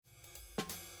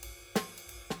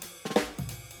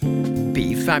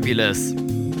Be Fabulous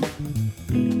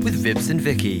with Vibs and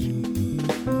Vicky.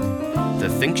 The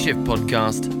ThinkShift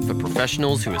podcast for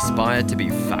professionals who aspire to be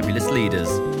fabulous leaders.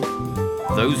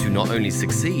 Those who not only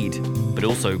succeed, but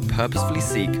also purposefully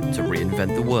seek to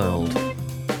reinvent the world.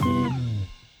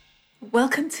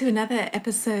 Welcome to another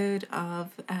episode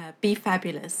of Be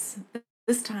Fabulous.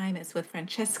 This time it's with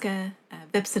Francesca,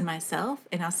 Vibs and myself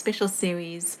in our special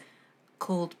series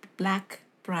called Black,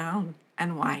 Brown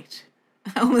and White.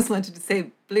 I almost wanted to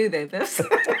say blue there, Vibs.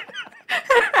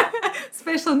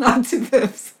 Special nod to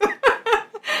Vibs,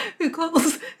 who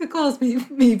calls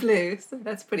me blue. So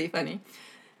that's pretty funny.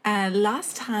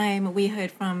 Last time we heard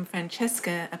from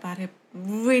Francesca about her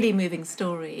really moving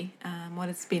story, what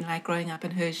it's been like growing up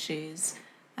in her shoes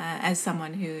as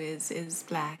someone who is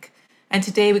Black. And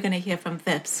today we're going to hear from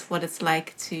Vibs what it's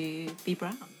like to be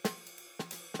brown.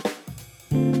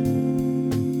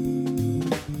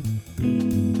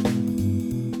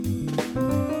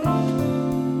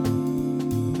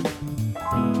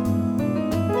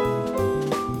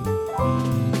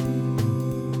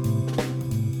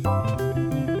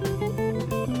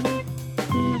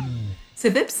 So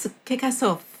Vibs, kick us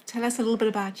off. Tell us a little bit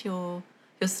about your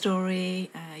story,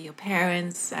 your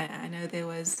parents. I know there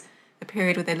was a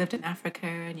period where they lived in Africa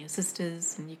and your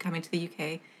sisters and you coming to the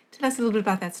UK. Tell us a little bit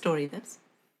about that story, Vibs.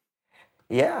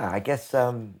 Yeah, I guess,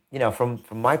 from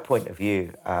my point of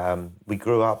view, we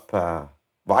grew up,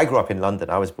 I grew up in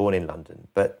London. I was born in London.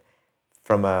 But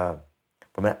from an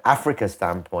Africa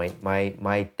standpoint,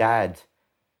 my dad,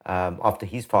 after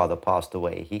his father passed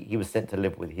away, he was sent to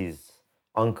live with his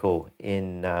uncle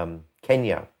in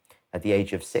Kenya at the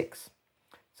age of 6.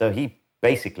 So he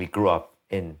basically grew up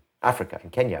in Africa,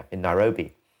 in Kenya, in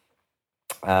Nairobi,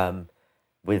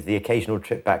 with the occasional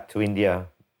trip back to India,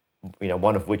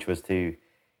 one of which was to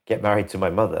get married to my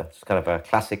mother. It's kind of a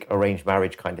classic arranged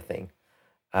marriage kind of thing.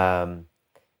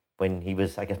 When he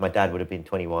was, I guess my dad would have been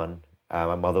 21,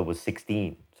 my mother was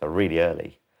 16, so really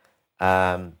early.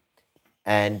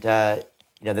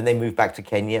 Then they moved back to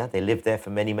Kenya. They lived there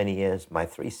for many, many years. My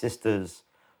 3 sisters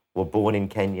were born in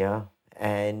Kenya.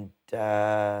 And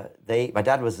my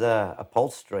dad was a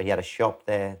upholsterer. He had a shop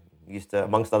there. He used to,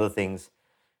 amongst other things,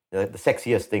 the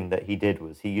sexiest thing that he did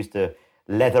was he used to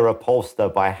leather upholster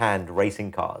by hand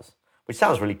racing cars, which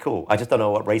sounds really cool. I just don't know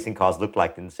what racing cars looked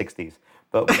like in the 60s.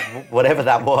 But whatever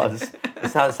that was, it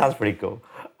sounds pretty cool.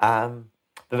 But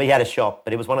he had a shop.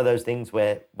 But it was one of those things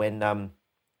where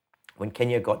when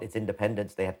Kenya got its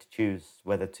independence, they had to choose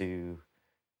whether to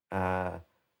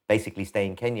basically stay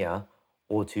in Kenya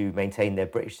or to maintain their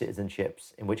British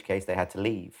citizenships, in which case they had to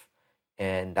leave.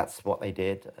 And that's what they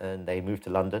did. And they moved to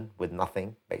London with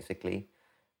nothing, basically,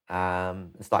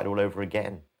 and started all over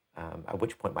again. At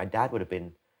which point my dad would have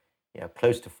been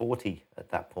close to 40 at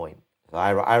that point. So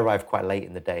I arrived quite late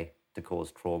in the day to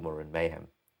cause trauma and mayhem.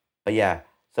 But yeah,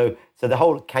 so the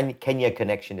whole Kenya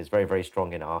connection is very, very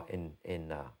strong in our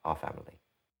family.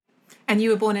 And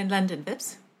you were born in London,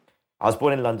 Vibs? I was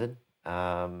born in London.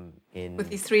 With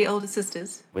these 3 older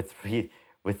sisters? With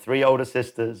three older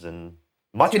sisters and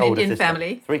much an older Indian sisters.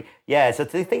 family? 3, yeah. So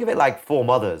to think of it like 4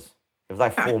 mothers. It was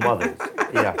like 4 mothers.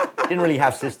 Yeah, didn't really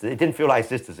have sisters. It didn't feel like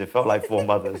sisters. It felt like 4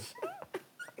 mothers.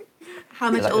 How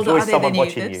much older are they than you,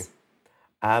 Vibs?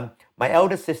 My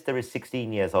elder sister is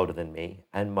 16 years older than me,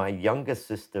 and my youngest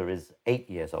sister is 8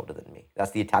 years older than me. That's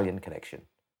the Italian connection.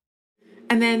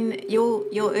 And then your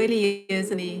early years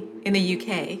in the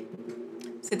UK.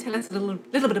 So tell us a little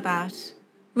bit about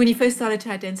when you first started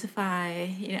to identify,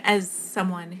 as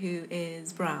someone who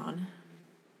is brown.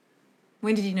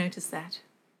 When did you notice that?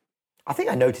 I think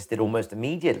I noticed it almost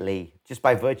immediately, just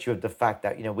by virtue of the fact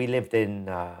that we lived in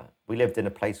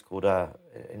a place called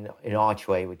in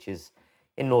Archway, which is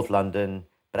in North London.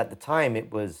 But at the time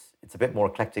it's a bit more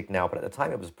eclectic now. But at the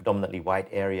time it was a predominantly white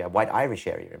Irish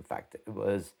area. In fact, it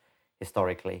was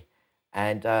historically,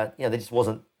 and there just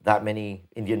wasn't that many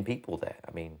Indian people there.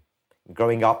 I mean,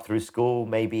 growing up through school,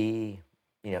 maybe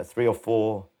 3 or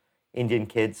 4 Indian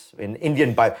kids. In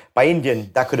Indian by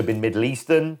Indian, that could have been Middle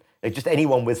Eastern. Just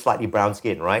anyone with slightly brown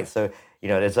skin, right? So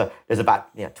there's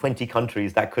about 20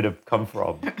 countries that could have come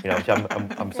from, which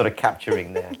I'm sort of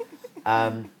capturing there.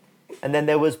 And then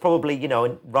there was probably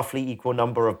a roughly equal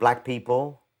number of Black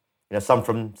people, some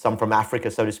from Africa,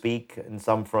 so to speak, and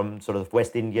some from sort of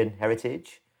West Indian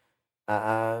heritage.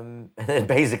 And then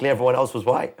basically everyone else was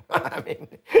white. I mean,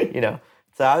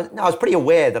 So I was pretty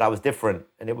aware that I was different,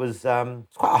 and it was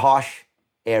quite a harsh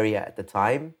area at the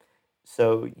time.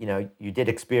 So you did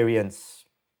experience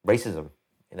racism.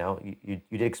 You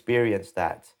did experience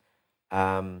that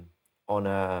on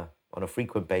a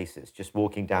frequent basis. Just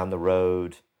walking down the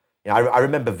road, You know, I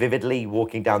remember vividly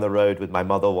walking down the road with my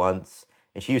mother once,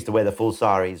 and she used to wear the full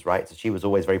saris, right? So she was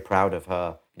always very proud of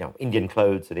her, you know, Indian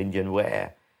clothes and Indian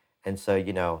wear. And so,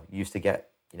 you know, used to get,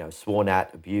 you know, sworn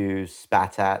at, abused,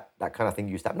 spat at, that kind of thing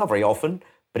used to happen. Not very often,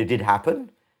 but it did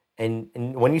happen. And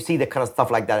when you see the kind of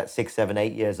stuff like that at 6, 7,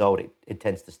 8 years old, it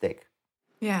tends to stick.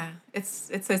 Yeah, it's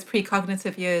those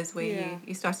precognitive years where Yeah.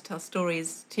 you start to tell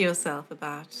stories to yourself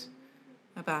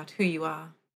about who you are.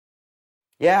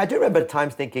 Yeah, I do remember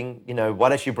times thinking, you know, why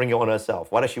does she bring it on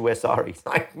herself? Why does she wear saris?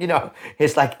 Like, you know,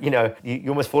 it's like, you know, you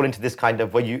almost fall into this kind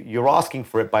of where you're asking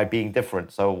for it by being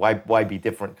different. So why be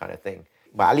different kind of thing?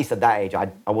 But at least at that age,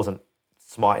 I wasn't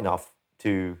smart enough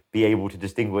to be able to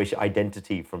distinguish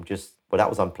identity from just, well, that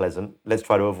was unpleasant. Let's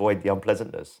try to avoid the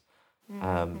unpleasantness.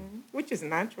 Which is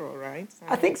natural, right?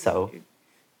 I think so.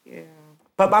 Yeah.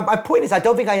 But my point is, I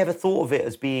don't think I ever thought of it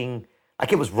as being,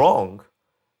 like it was wrong,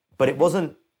 but it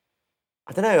wasn't,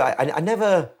 I don't know, I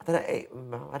never, I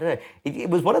don't know. It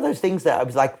was one of those things that I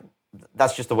was like,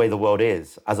 that's just the way the world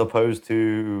is, as opposed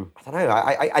to, I don't know,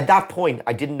 I at that point,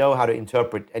 I didn't know how to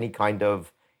interpret any kind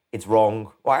of, it's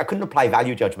wrong, or I couldn't apply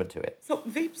value judgment to it. So,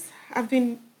 Vips, I've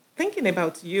been thinking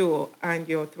about you and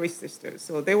your three sisters.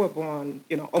 So they were born,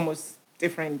 almost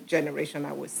different generation,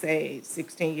 I would say,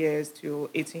 16 years to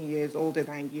 18 years older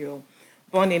than you.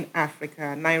 Born in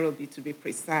Africa, Nairobi to be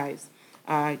precise.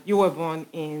 You were born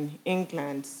in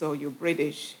England, so you're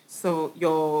British. So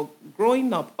your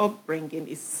growing up upbringing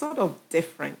is sort of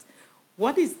different.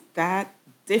 What is that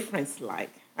difference like?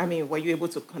 I mean, were you able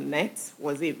to connect?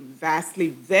 Was it vastly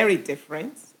very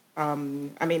different? How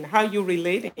are you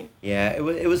relating? Yeah,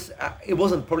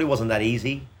 it probably wasn't that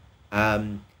easy.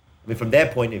 From their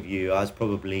point of view, I was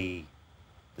probably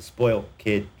the spoiled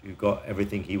kid who got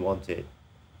everything he wanted.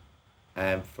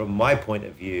 And from my point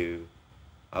of view,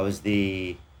 there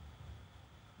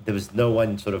was no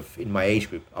one sort of in my age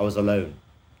group. I was alone,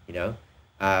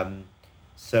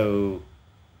 So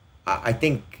I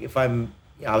think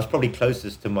I was probably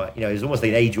closest to it was almost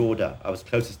like an age order. I was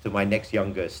closest to my next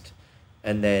youngest.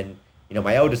 And then,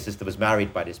 my older sister was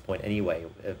married by this point anyway,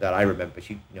 that I remember.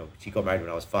 She got married when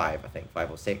I was 5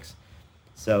 or 6.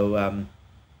 So,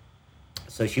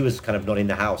 so she was kind of not in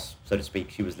the house, so to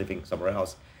speak. She was living somewhere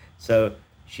else. So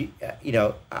she,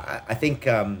 I think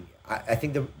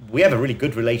that we have a really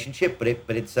good relationship, but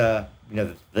it's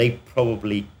they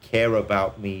probably care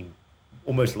about me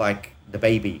almost like the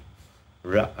baby,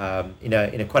 in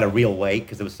a quite a real way,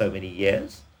 because there was so many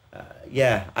years.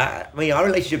 Our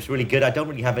relationship's really good. I don't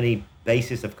really have any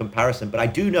basis of comparison, but I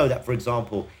do know that, for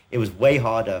example, it was way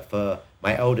harder for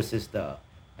my older sister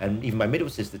and even my middle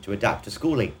sister to adapt to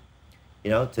schooling,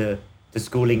 to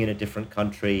schooling in a different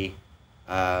country,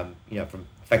 from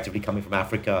effectively coming from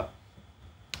Africa,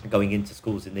 going into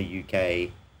schools in the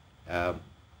UK.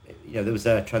 There was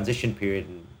a transition period,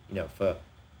 and for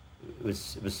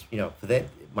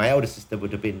my older sister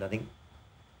would have been, I think,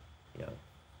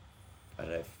 I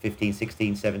don't know, 15,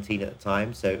 16, 17 at the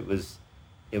time. So it was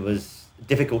a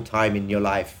difficult time in your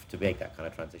life to make that kind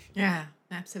of transition. Yeah,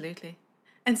 absolutely.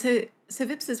 And so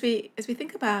Vips, as we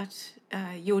think about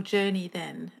your journey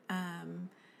then,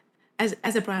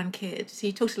 as a brown kid, so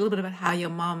you talked a little bit about how your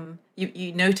mom,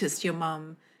 you noticed your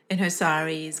mom in her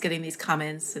saris getting these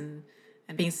comments and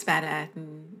being spat at,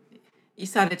 and you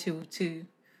started to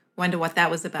wonder what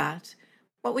that was about.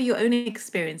 What were your own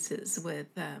experiences with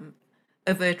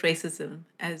overt racism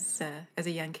as a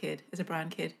young kid, as a brown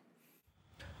kid?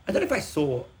 I don't know if I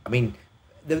saw. To me,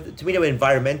 there were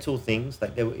environmental things.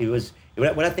 Like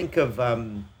when I think of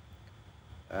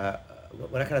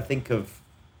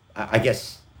I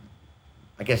guess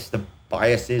the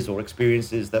biases or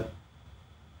experiences that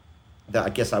I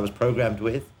guess I was programmed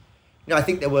with. I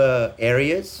think there were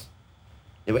areas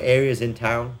in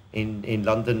town in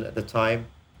London at the time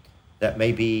that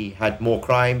maybe had more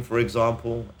crime, for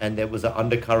example, and there was an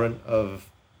undercurrent of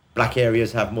black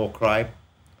areas have more crime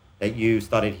that you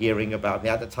started hearing about.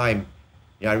 At the time,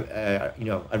 I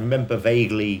remember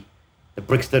vaguely the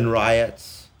Brixton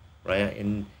riots, right?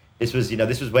 And this was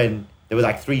when there were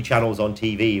like 3 channels on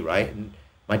TV, right? And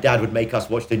my dad would make us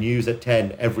watch the news at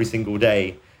 10 every single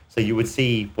day, so you would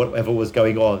see whatever was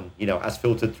going on, as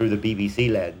filtered through the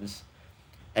BBC lens.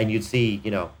 And you'd see,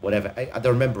 whatever. I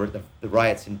don't remember the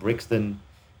riots in Brixton,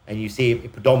 and you see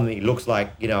it predominantly looks like,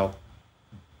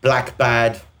 black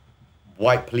bad,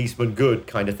 white policeman good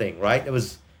kind of thing, right? There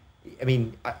was,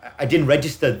 I didn't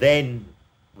register then,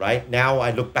 right? Now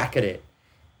I look back at it,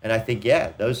 and I think,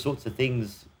 yeah, those sorts of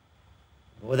things,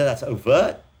 whether that's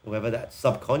overt, whether that's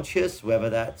subconscious, whether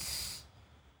that's,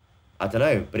 I don't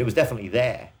know, but it was definitely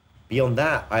there. Beyond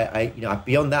that, I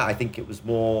think it was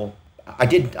more I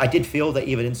did feel that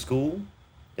even in school,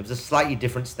 there was a slightly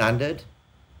different standard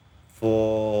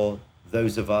for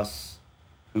those of us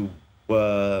who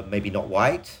were maybe not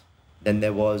white. Then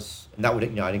there was, and that would,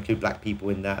 I'd include black people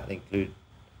in that, I'd include,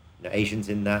 Asians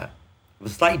in that. It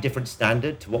was a slightly different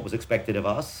standard to what was expected of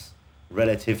us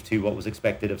relative to what was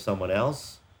expected of someone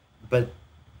else. But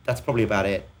that's probably about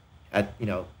it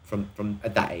from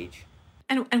at that age.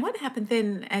 And what happened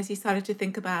then as you started to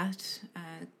think about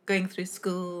going through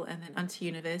school and then onto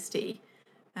university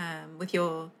with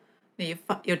your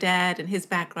dad and his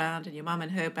background and your mom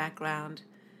and her background?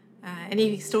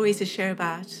 Any stories to share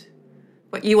about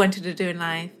what you wanted to do in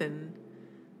life and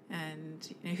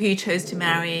who you chose to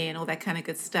marry and all that kind of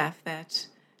good stuff that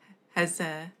has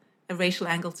a racial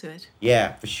angle to it?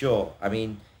 Yeah, for sure. I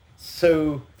mean,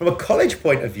 so from a college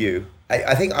point of view,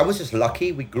 I think I was just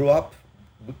lucky. We grew up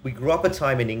a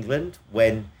time in England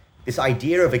when this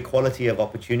idea of equality of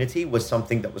opportunity was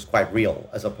something that was quite real,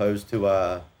 as opposed to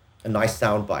a nice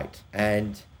soundbite.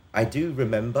 And I do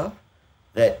remember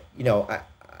that,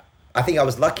 I think I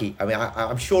was lucky. I mean,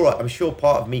 I'm sure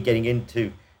part of me getting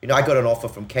into, I got an offer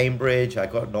from Cambridge. I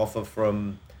got an offer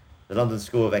from the London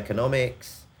School of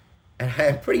Economics. And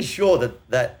I'm pretty sure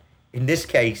that in this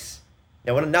case,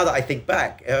 now that I think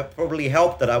back, it probably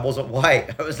helped that I wasn't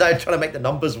white. I was trying to make the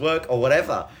numbers work or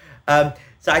whatever.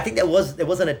 So I think there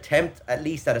was an attempt, at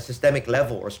least at a systemic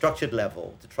level or a structured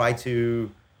level, to try to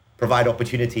provide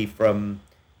opportunity from,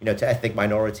 to ethnic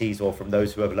minorities or from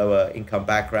those who have lower income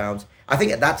backgrounds. I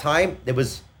think at that time it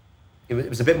was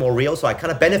a bit more real, so I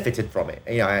kind of benefited from it.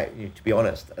 To be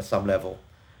honest, at some level.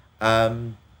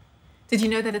 Did you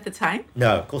know that at the time?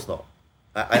 No, of course not.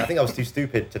 I think I was too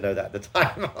stupid to know that at the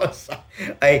time.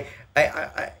 I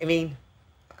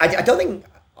don't think,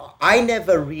 I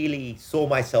never really saw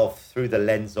myself through the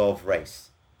lens of race.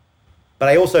 But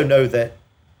I also know that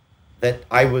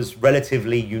I was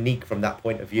relatively unique from that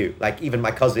point of view. Like even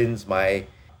my cousins, my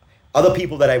other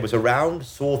people that I was around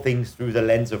saw things through the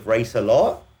lens of race a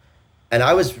lot. And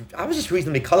I was just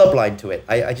reasonably colorblind to it.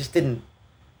 I just didn't,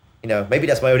 maybe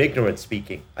that's my own ignorance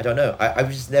speaking. I don't know. I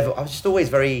was just always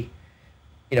very,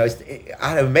 I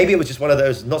don't know, maybe it was just one of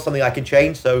those, not something I can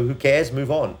change, so who cares, move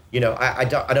on. I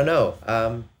don't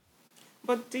know.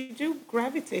 But did you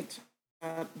gravitate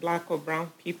black or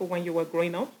brown people when you were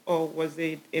growing up, or was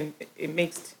it a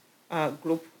mixed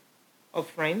group of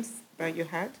friends that you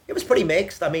had? It was pretty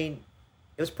mixed. I mean,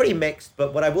 it was pretty mixed,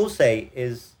 but what I will say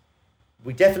is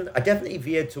I definitely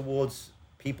veered towards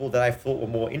people that I thought were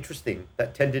more interesting,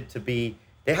 that tended to be,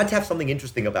 they had to have something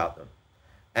interesting about them.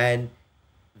 And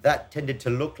that tended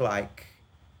to look like,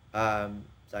 when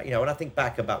I think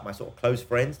back about my sort of close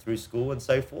friends through school and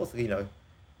so forth, my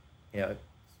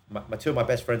two of my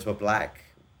best friends were black.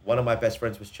 One of my best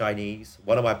friends was Chinese.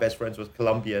 One of my best friends was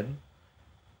Colombian.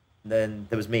 And then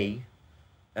there was me.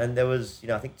 And there was,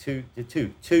 I think two,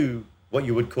 what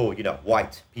you would call,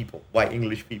 white people, white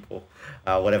English people,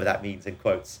 whatever that means in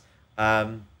quotes.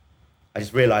 I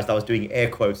just realized I was doing air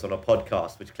quotes on a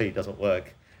podcast, which clearly doesn't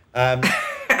work.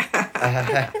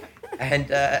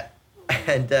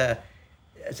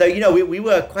 So we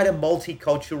were quite a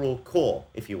multicultural core,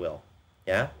 if you will,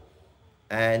 yeah,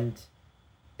 and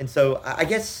so I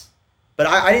guess, but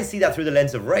I didn't see that through the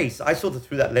lens of race. I saw it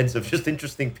through that lens of just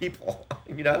interesting people, but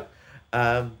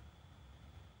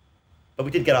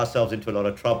we did get ourselves into a lot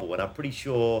of trouble, and I'm pretty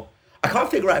sure I can't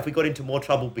figure out if we got into more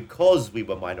trouble because we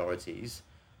were minorities,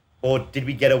 or did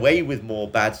we get away with more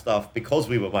bad stuff because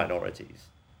we were minorities.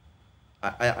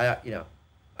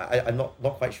 I'm not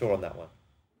quite sure on that one.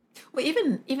 Well,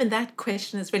 even that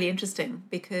question is really interesting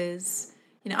because,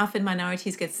 often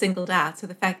minorities get singled out. So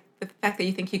the fact that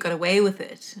you think you got away with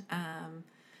it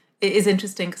is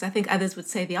interesting because I think others would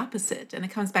say the opposite. And it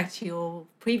comes back to your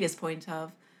previous point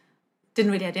of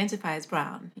didn't really identify as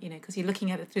brown, because you're looking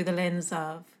at it through the lens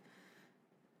of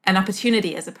an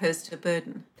opportunity as opposed to a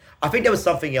burden. I think there was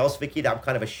something else, Vicky, that I'm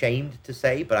kind of ashamed to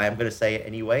say, but I am going to say it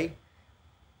anyway.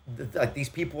 Like these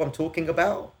people I'm talking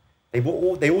about, they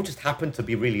all just happened to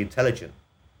be really intelligent.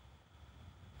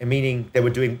 And meaning they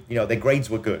were doing, their grades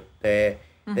were good. It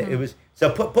was, so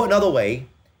put another way,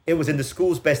 it was in the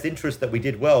school's best interest that we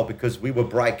did well because we were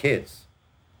bright kids.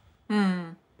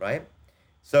 Right?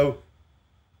 So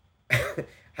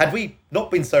had we not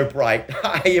been so bright,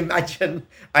 I imagine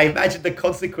the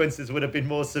consequences would have been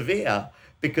more severe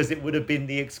because it would have been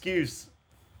the excuse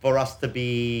for us to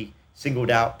be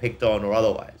singled out, picked on, or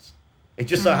otherwise. It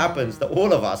just so happens that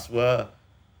all of us were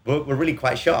really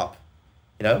quite sharp,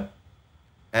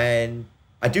 and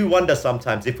I do wonder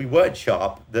sometimes if we weren't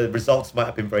sharp, the results might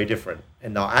have been very different,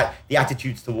 and the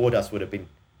attitudes toward us would have been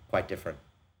quite different.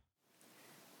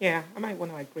 Yeah, I might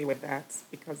want to agree with that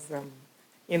because,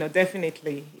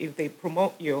 definitely if they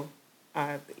promote you,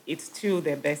 it's to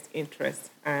their best interest.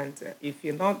 And if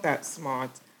you're not that smart,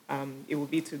 it will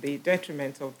be to the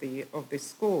detriment of the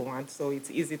school, and so it's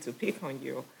easy to pick on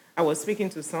you. I was speaking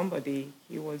to somebody.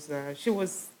 She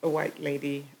was a white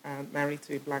lady married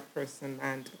to a black person,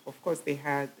 and of course they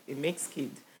had a mixed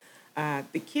kid.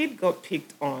 The kid got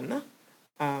picked on,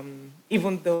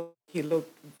 even though he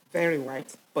looked very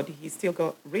white, but he still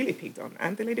got really picked on.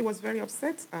 And the lady was very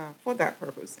upset for that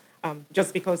purpose,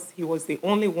 just because he was the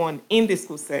only one in the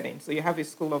school setting. So you have a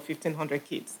school of 1,500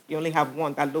 kids. You only have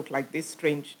one that looked like this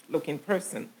strange-looking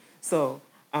person. So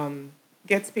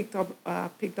gets picked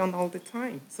on all the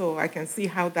time. So I can see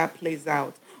how that plays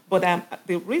out. But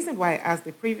the reason why I asked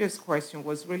the previous question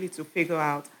was really to figure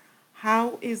out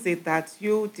how is it that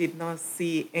you did not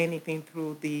see anything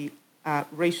through the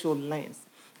racial lens?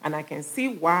 And I can see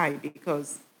why,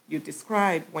 because you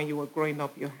described when you were growing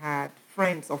up, you had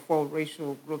friends of all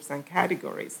racial groups and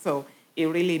categories. So it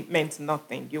really meant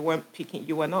nothing. You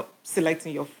were not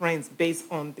selecting your friends based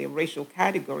on the racial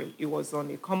category. It was on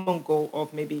a common goal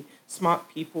of maybe smart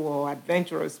people or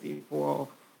adventurous people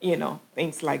or,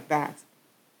 things like that.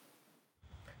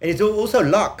 And it's also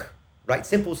luck, right?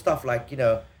 Simple stuff like,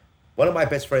 one of my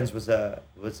best friends was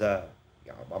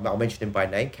I'll mention him by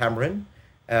name, Cameron.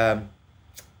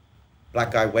 Black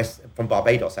guy, from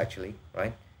Barbados, actually,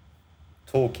 right?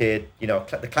 Tall kid,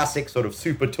 the classic sort of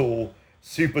super tall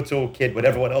kid when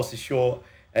everyone else is short.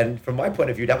 And from my point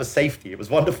of view, that was safety. It was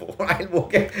wonderful, right?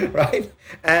 Walking, right?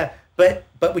 But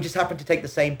we just happened to take the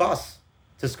same bus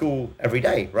to school every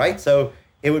day, right? So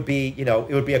it would be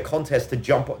a contest to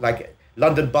jump, like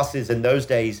London buses in those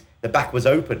days, the back was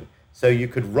open. So you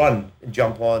could run and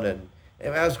jump on, and it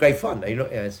was great fun.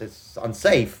 It's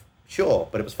unsafe, sure,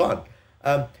 but it was fun.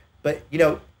 But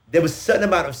there was a certain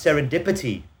amount of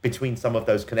serendipity between some of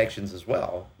those connections as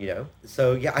well.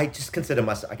 So yeah, I just consider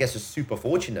myself, I guess, just super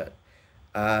fortunate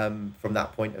from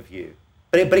that point of view.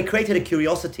 But it created a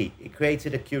curiosity. It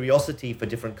created a curiosity for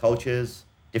different cultures,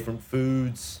 different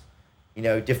foods,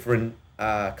 different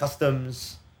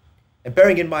customs. And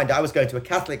bearing in mind, I was going to a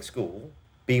Catholic school,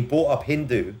 being brought up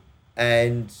Hindu,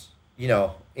 and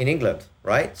in England,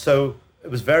 right? So it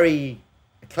was very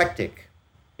eclectic.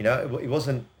 It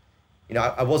wasn't.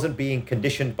 I wasn't being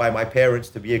conditioned by my parents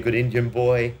to be a good Indian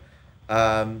boy.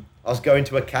 I was going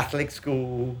to a Catholic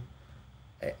school.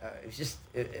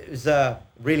 It was a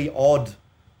really odd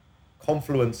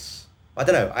confluence. I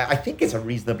don't know. I think it's a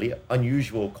reasonably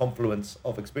unusual confluence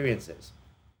of experiences.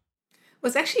 Well,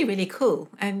 it's actually really cool.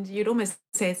 And you'd almost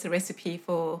say it's a recipe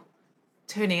for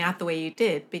turning out the way you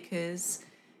did, because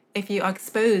if you are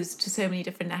exposed to so many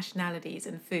different nationalities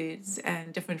and foods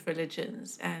and different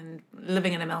religions and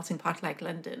living in a melting pot like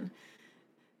London,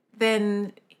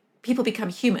 then people become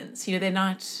humans. They're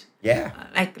not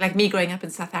like me growing up in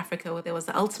South Africa, where there was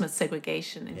the ultimate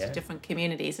segregation into different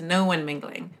communities and no one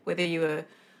mingling, whether you were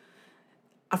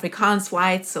Afrikaans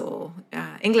whites or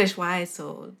English whites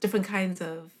or different kinds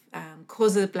of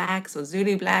Xhosa blacks or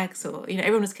Zulu blacks, or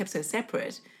everyone was kept so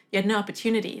separate. You had no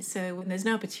opportunity. So when there's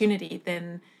no opportunity,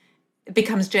 then it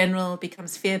becomes general,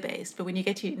 becomes fear-based. But when you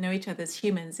get to know each other as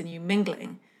humans and you're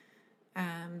mingling,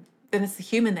 then it's the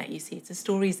human that you see. It's the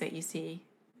stories that you see.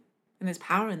 And there's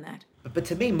power in that. But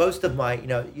to me, most of my,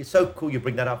 you're so cool you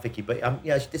bring that up, Vicky. But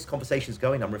as this conversation's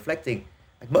going, I'm reflecting.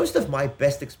 Like most of my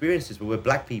best experiences were with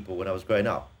black people when I was growing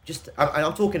up.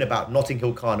 I'm talking about Notting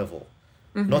Hill Carnival.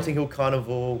 Mm-hmm. Notting Hill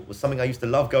Carnival was something I used to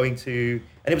love going to.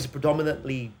 And it was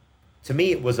predominantly, to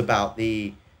me, it was about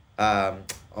the,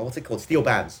 what's it called? Steel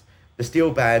bands. The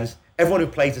steel bands, everyone who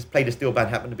played a steel band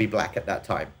happened to be black at that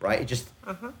time, right? It just,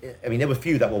 I mean, there were a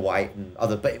few that were white and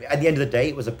other, but at the end of the day,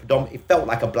 it was it felt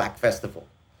like a black festival.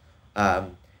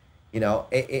 At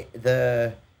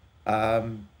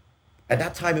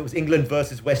that time, it was England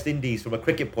versus West Indies from a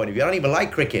cricket point of view. I don't even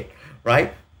like cricket,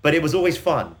 right? But it was always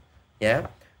fun, yeah?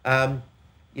 The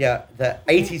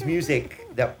 80s music,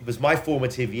 that was my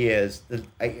formative years.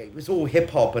 It was all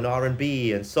hip hop and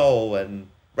R&B and soul and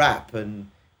rap, and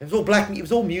it was all black. It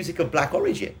was all music of black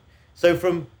origin. So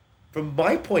from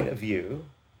my point of view,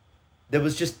 there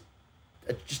was just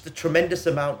a tremendous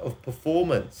amount of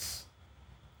performance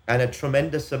and a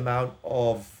tremendous amount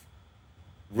of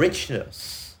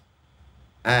richness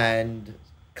and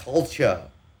culture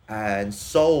and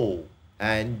soul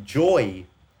and joy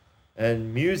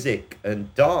and music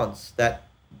and dance that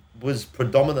was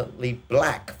predominantly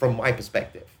black from my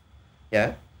perspective.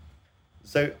 Yeah.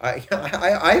 So I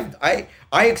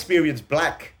experience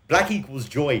black equals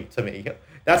joy to me.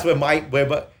 That's where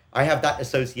I have that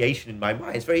association in my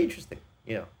mind. It's very interesting,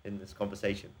 in this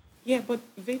conversation. Yeah, but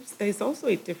Vips, there's also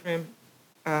a different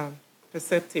uh,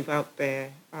 perspective out there.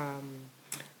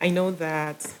 I know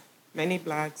that many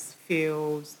blacks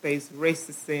feel there's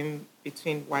racism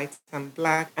between white and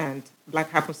black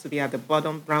happens to be at the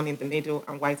bottom, brown in the middle,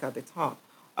 and white at the top.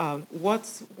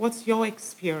 What's your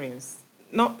experience?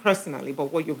 Not personally, but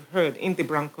what you've heard in the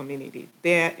brown community,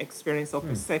 their experience or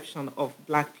perception of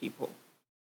black people.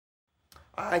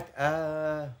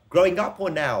 Growing up or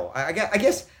now?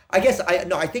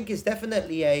 I think it's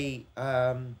definitely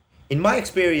in my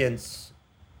experience,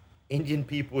 Indian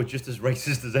people are just as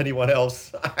racist as anyone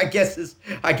else. I guess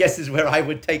is where I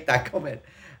would take that comment,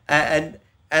 and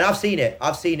I've seen it.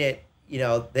 You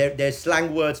know, there's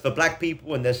slang words for black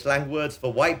people, and there's slang words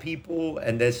for white people,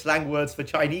 and there's slang words for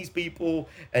Chinese people,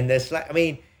 and there's slang. I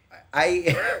mean,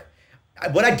 I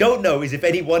what I don't know is if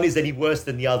any one is any worse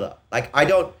than the other. Like I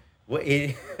don't.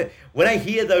 When I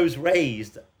hear those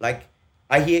raised, like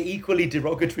I hear equally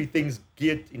derogatory things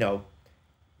geared,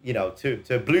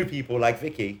 to blue people like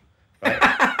Vicky, right?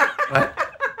 Right?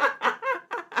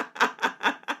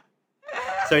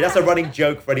 So that's a running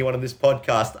joke for anyone on this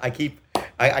podcast. I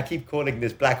keep calling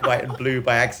this black, white, and blue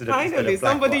by accident. Finally,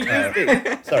 somebody used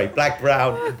it. Sorry, black,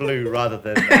 brown, and blue rather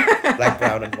than black,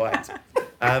 brown, and white.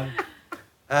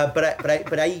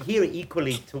 But I hear it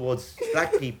equally towards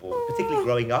black people, particularly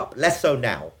growing up. Less so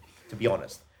now, to be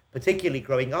honest. Particularly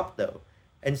growing up, though,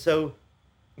 and so,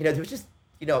 they were just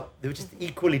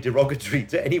equally derogatory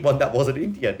to anyone that wasn't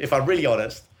Indian, if I'm really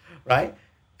honest, right?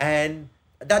 And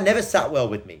that never sat well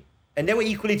with me. And they were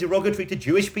equally derogatory to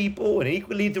Jewish people, and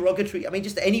equally derogatory. I mean,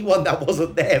 just anyone that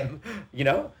wasn't them,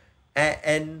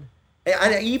 and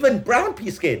even brown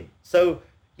skin. So,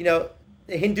 the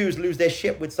Hindus lose their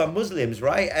shit with some Muslims,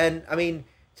 right? And I mean,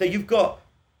 so you've got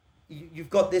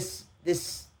this.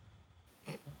 It's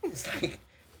like,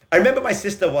 I remember my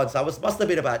sister once. Must have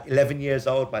been about 11 years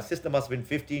old. My sister must have been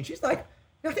 15. She's like,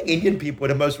 I think Indian people are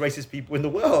the most racist people in the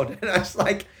world. And I was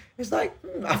like,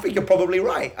 I think you're probably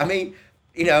right. I mean,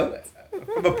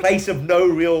 from a place of no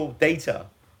real data,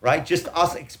 right? Just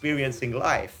us experiencing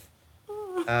life.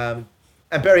 And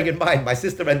bearing in mind, my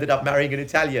sister ended up marrying an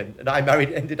Italian, and I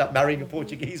ended up marrying a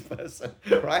Portuguese person,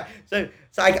 right? So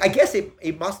I guess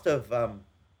it must have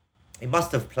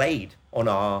played on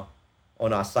our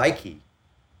psyche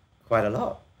quite a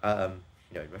lot,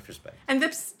 in retrospect. And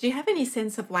Vips, do you have any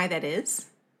sense of why that is?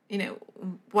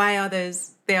 Why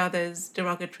there are those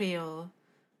derogatory or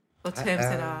terms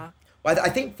that are? Well, I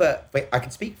think I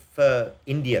can speak for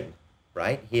Indian,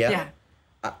 right, here. Yeah.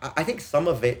 I think some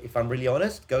of it, if I'm really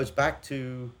honest, goes back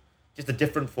to just a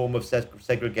different form of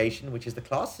segregation, which is the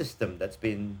class system that's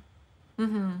been,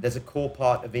 there's a core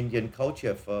part of Indian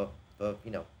culture for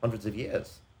hundreds of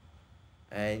years.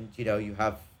 And, you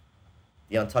have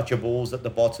the untouchables at the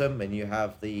bottom, and you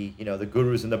have the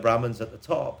gurus and the Brahmins at the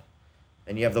top,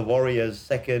 and you have the warriors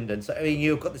second. And so, I mean,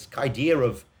 you've got this idea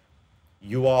of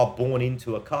you are born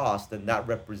into a caste, and that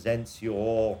represents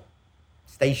your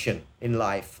station in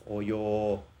life, or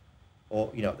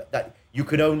that you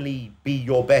can only be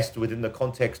your best within the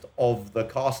context of the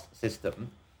caste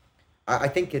system. I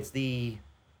think it's the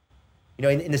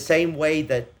in the same way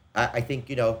that I think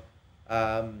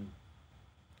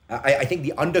I think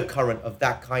the undercurrent of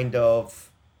that kind of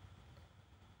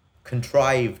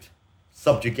contrived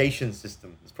subjugation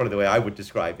system is probably the way I would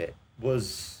describe it,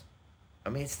 was, I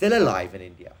mean, it's still alive in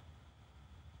India.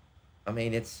 I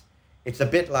mean, it's a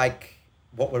bit like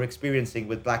what we're experiencing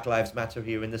with Black Lives Matter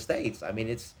here in the States. I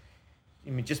mean,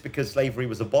 just because slavery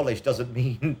was abolished doesn't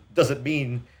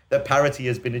mean that parity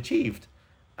has been achieved.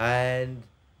 And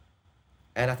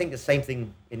I think the same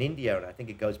thing in India, and I think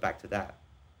it goes back to that.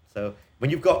 So when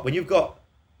you've got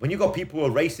people who are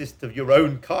racist of your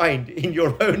own kind in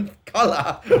your own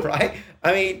color, right?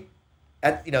 I mean,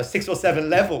 at 6 or 7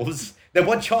 levels, then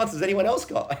what chance has anyone else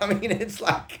got? I mean, it's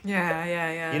like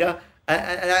Yeah.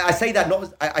 And I say that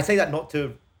not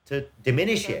to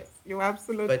diminish it. You're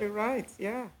absolutely right.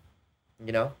 Yeah.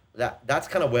 That's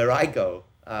kind of where I go,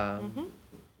 and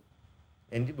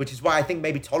which is why I think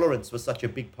maybe tolerance was such a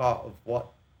big part of what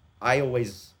I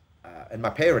always and my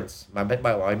parents,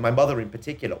 my mother in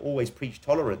particular, always preached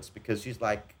tolerance, because she's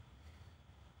like,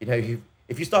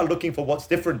 if you start looking for what's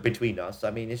different between us,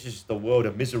 I mean, it's just a world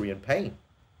of misery and pain.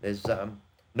 There's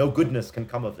no goodness can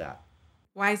come of that.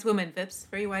 Wise woman, Vips,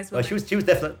 very wise woman. Well, she was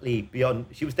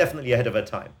definitely ahead of her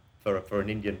time for an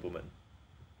Indian woman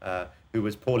who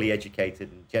was poorly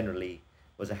educated and generally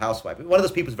was a housewife. One of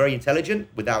those people who's very intelligent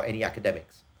without any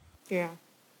academics. Yeah.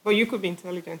 But you could be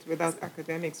intelligent without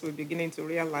academics. We're beginning to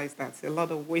realize that a lot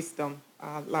of wisdom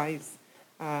lies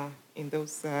in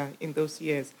those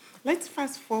years. Let's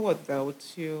fast forward though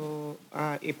to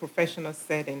a professional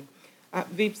setting.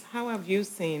 Vips, how have you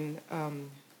seen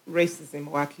racism,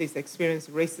 or at least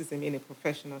experienced racism in a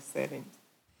professional setting?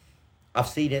 I've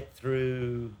seen it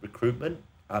through recruitment.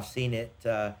 I've seen it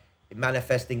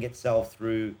manifesting itself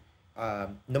through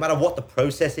no matter what the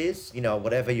process is,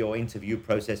 whatever your interview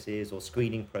process is or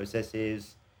screening process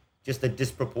is, just a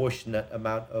disproportionate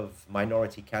amount of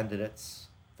minority candidates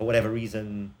for whatever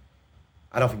reason.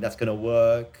 I don't think that's going to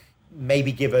work.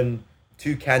 Maybe given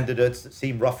two candidates that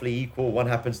seem roughly equal, one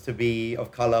happens to be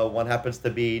of color, one happens to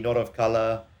be not of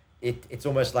color. It's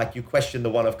almost like you question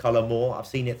the one of color more. I've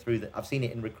seen it I've seen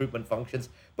it in recruitment functions,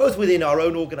 both within our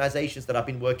own organizations that I've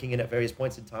been working in at various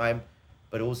points in time,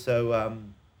 but also,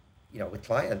 with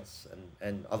clients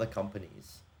and other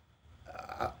companies.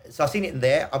 So I've seen it in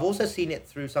there. I've also seen it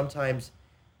through sometimes.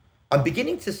 I'm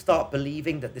beginning to start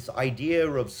believing that this idea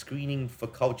of screening for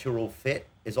cultural fit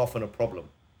is often a problem.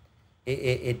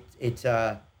 It's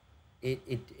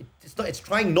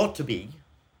trying not to be,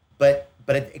 but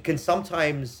it can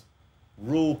sometimes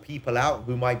rule people out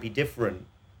who might be different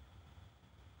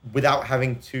without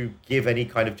having to give any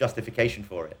kind of justification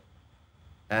for it.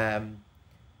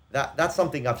 That's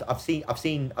something I've seen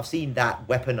that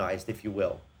weaponized, if you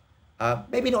will.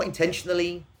 Maybe not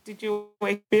intentionally. Did you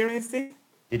experience it?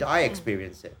 Did I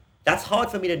experience it? That's hard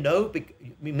for me to know.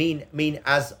 Mean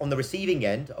as on the receiving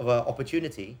end of an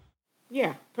opportunity.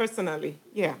 Yeah, personally,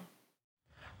 yeah.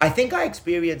 I think I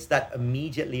experienced that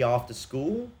immediately after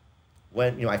school,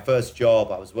 when my first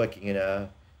job. I was working in a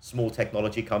small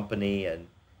technology company, and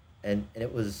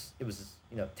it was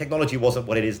technology wasn't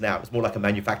what it is now. It was more like a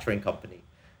manufacturing company,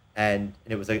 and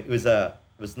it was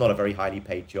not a very highly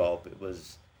paid job.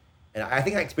 And I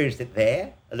think I experienced it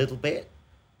there a little bit,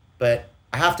 but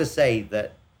I have to say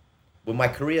that when my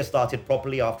career started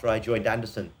properly after I joined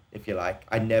Anderson, if you like,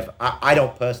 I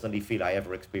don't personally feel I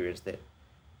ever experienced it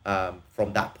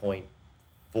from that point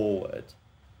forward.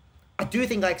 I do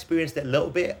think I experienced it a little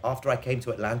bit after I came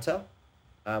to Atlanta,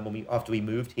 after we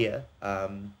moved here.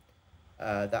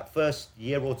 That first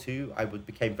year or two, I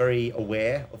became very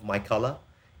aware of my color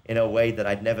in a way that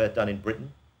I'd never done in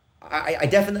Britain. I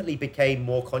definitely became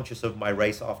more conscious of my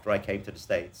race after I came to the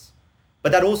States.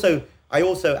 But I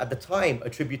also at the time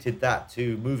attributed that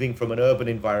to moving from an urban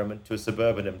environment to a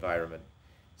suburban environment.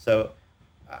 So,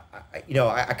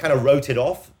 I kind of wrote it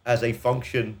off as a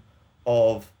function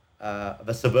of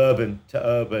a suburban to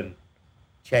urban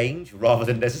change rather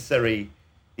than necessary.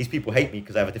 These people hate me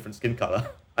because I have a different skin color.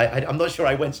 I'm not sure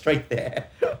I went straight there.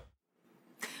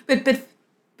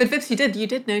 But Vips, you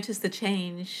did notice the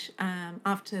change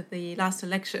after the last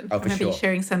election. Oh, I for remember you sure.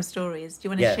 sharing some stories. Do you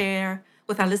want to Yeah. share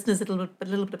with our listeners a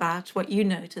little bit about what you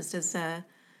noticed as a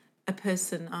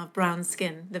person of brown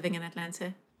skin living in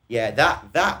Atlanta? Yeah,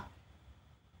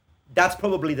 that's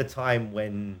probably the time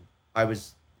when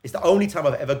it's the only time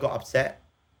I've ever got upset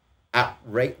at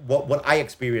what I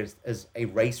experienced as a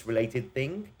race related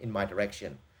thing in my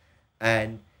direction.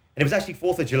 And it was actually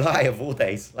 4th of July of all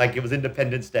days, like it was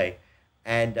Independence Day.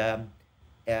 And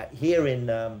here in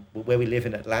where we live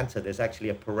in Atlanta, there's actually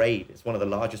a parade. It's one of the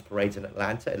largest parades in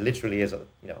Atlanta. It literally is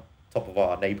top of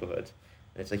our neighborhood.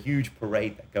 And it's a huge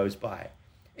parade that goes by.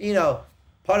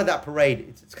 Part of that parade,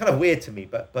 it's kind of weird to me,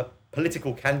 but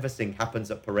political canvassing happens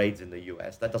at parades in the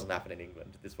US. That doesn't happen in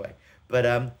England this way. But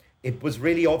it was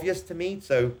really obvious to me.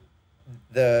 So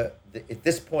at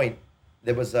this point,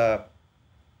 there was a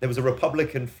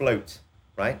Republican float,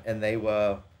 right? And they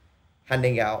were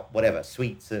handing out whatever,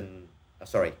 sweets and,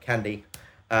 candy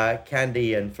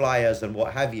and flyers and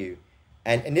what have you.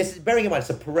 And this is, bearing in mind, it's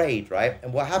a parade, right?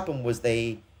 And what happened was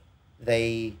they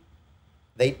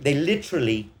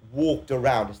literally walked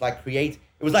around. It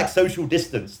was like social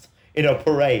distanced in a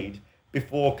parade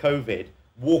before COVID,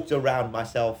 walked around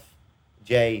myself,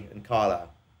 Jay and Carla,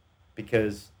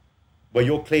 because, well,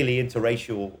 you're clearly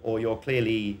interracial or you're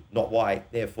clearly not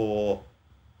white, therefore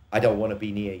I don't want to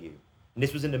be near you. And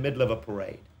this was in the middle of a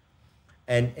parade.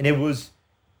 And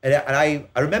I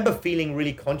remember feeling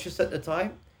really conscious at the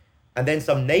time. And then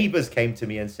some neighbors came to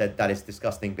me and said, that is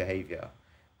disgusting behavior.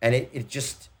 And it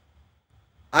just,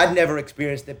 I'd never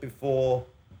experienced it before.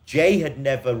 Jay had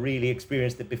never really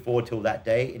experienced it before till that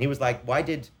day. And he was like, why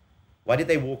did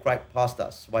they walk right past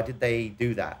us? Why did they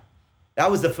do that? That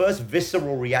was the first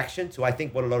visceral reaction to, I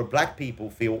think, what a lot of Black people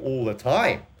feel all the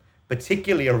time,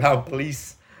 particularly around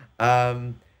police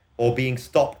or being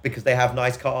stopped because they have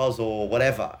nice cars or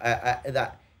whatever.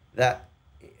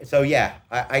 So yeah,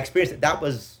 I experienced it. That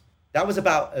was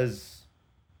about as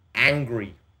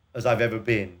angry as I've ever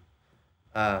been.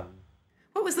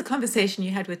 What was the conversation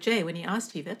you had with Jay when he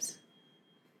asked you, Vips?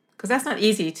 Because that's not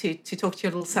easy to talk to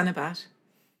your little son about.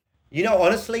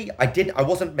 Honestly, I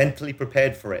wasn't mentally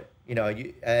prepared for it.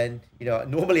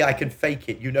 Normally I can fake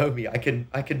it. You know me. I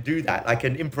can do that. I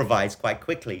can improvise quite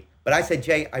quickly. But I said,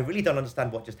 Jay, I really don't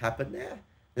understand what just happened there.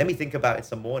 Let me think about it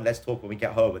some more and let's talk when we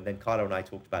get home. And then Carla and I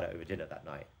talked about it over dinner that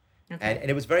night. Okay.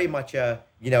 And it was very much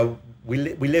we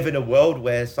live in a world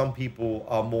where some people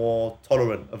are more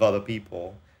tolerant of other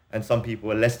people and some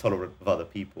people are less tolerant of other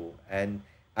people. And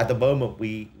at the moment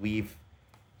we've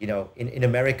in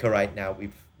America right now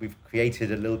we've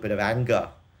created a little bit of anger,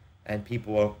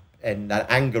 and that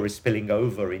anger is spilling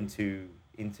over into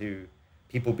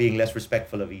people being less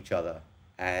respectful of each other.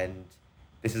 And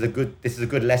this is a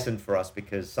good lesson for us,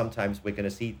 because sometimes we're going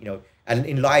to see, and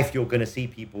in life you're going to see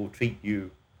people treat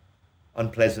you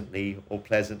unpleasantly or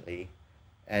pleasantly,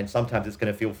 and sometimes it's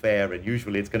going to feel fair and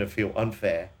usually it's going to feel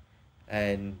unfair.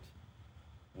 And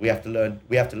we have to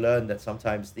learn that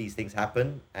sometimes these things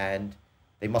happen and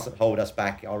they mustn't hold us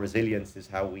back. Our resilience is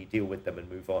how we deal with them and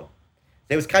move on.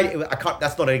 There was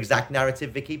that's not an exact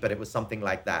narrative, Vicky, but it was something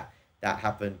like that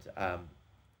happened. And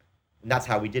that's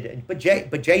how we did it. But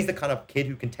Jay's the kind of kid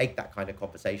who can take that kind of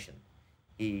conversation.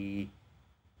 He's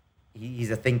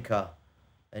a thinker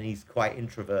and he's quite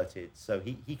introverted. So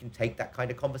he can take that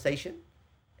kind of conversation,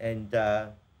 and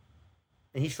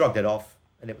he shrugged it off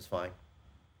and it was fine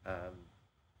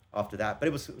after that. But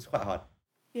it was quite hard.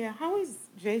 Yeah, how is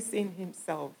Jay seeing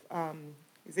himself?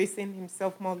 Is he seeing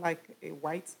himself more like a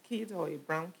white kid or a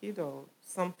brown kid or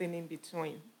something in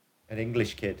between? An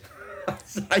English kid.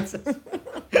 I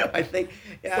think.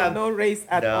 So no race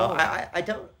at all. I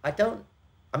don't.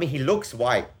 I mean, he looks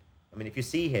white. I mean, if you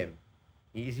see him,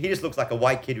 he just looks like a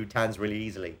white kid who tans really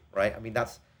easily, right? I mean,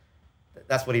 that's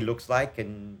what he looks like,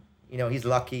 and he's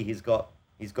lucky. He's got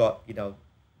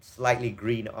slightly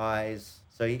green eyes.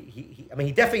 So he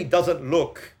definitely doesn't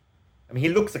look. I mean, he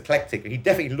looks eclectic. He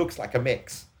definitely looks like a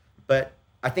mix. But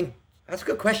I think that's a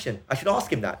good question. I should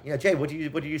ask him that. Jay, what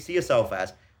do you see yourself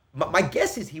as? My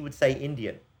guess is he would say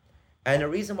Indian. And the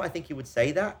reason why I think he would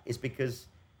say that is because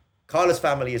Carla's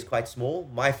family is quite small.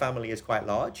 My family is quite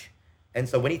large. And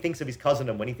so when he thinks of his cousin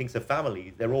and when he thinks of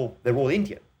family, they're all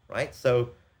Indian, right?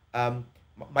 So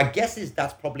my guess is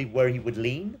that's probably where he would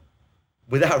lean,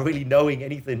 without really knowing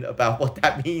anything about what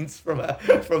that means from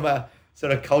a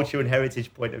sort of culture and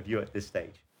heritage point of view at this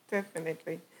stage.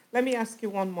 Definitely. Let me ask you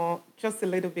one more, just a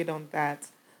little bit on that.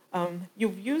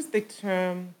 You've used the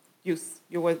term, you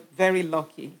were very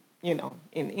lucky, in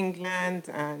England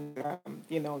and,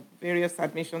 various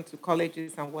admissions to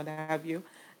colleges and what have you.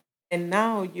 And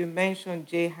now you mentioned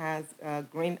Jay has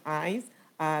green eyes,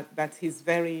 that he's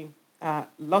very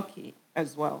lucky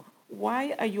as well.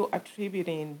 Why are you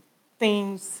attributing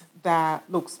things that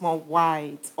looks more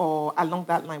white or along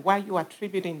that line? Why are you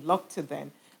attributing luck to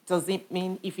them? Does it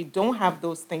mean if you don't have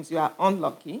those things, you are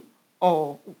unlucky?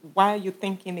 Or why are you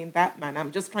thinking in that manner?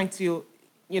 I'm just trying to,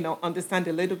 understand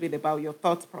a little bit about your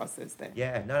thought process there.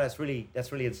 Yeah, no, that's really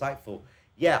insightful.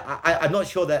 Yeah, I'm not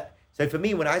sure that. So for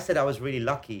me, when I said I was really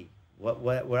lucky,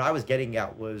 where I was getting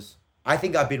at was, I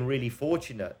think I've been really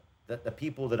fortunate that the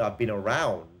people that I've been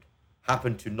around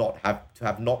happen to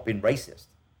have not been racist.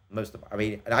 Most of them. I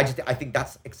mean, and I think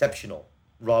that's exceptional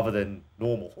rather than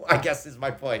normal, I guess is my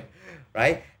point,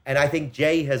 right? And I think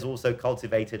Jay has also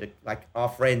cultivated, like our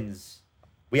friends,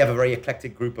 we have a very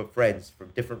eclectic group of friends from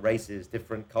different races,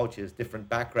 different cultures, different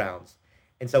backgrounds.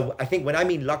 And so I think when I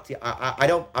mean lucky,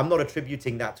 I'm not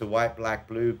attributing that to white, black,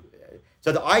 blue.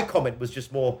 So the I comment was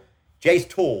just more, Jay's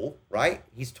tall, right?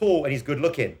 He's tall and he's good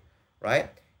looking, right?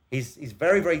 He's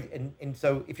very, very, and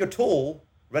so if you're tall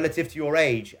relative to your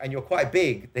age and you're quite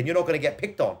big, then you're not going to get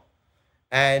picked on.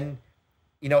 And,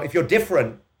 if you're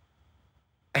different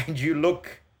and you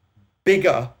look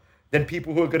bigger than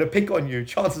people who are going to pick on you,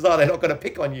 chances are they're not going to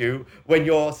pick on you when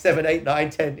you're 7, 8, 9,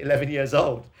 10, 11 years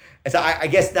old. And so I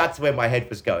guess that's where my head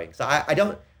was going. So I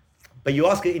don't, but you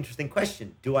ask an interesting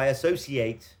question. Do I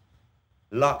associate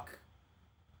luck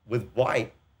with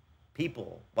white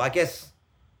people? Well, I guess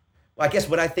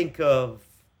when I think of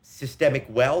systemic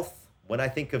wealth, when I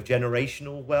think of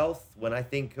generational wealth, when I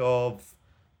think of,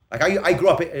 like I grew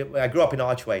up in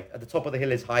Archway. At the top of the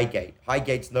hill is Highgate.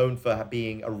 Highgate's known for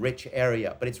being a rich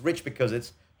area, but it's rich because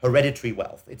it's hereditary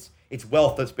wealth. It's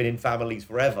wealth that's been in families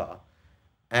forever,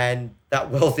 and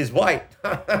that wealth is white.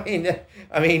 I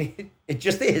mean, it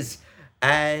just is.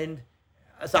 And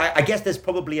so I guess there's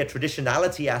probably a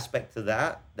traditionality aspect to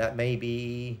that. That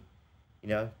maybe,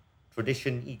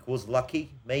 tradition equals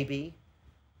lucky. Maybe.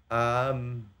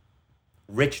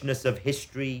 Richness of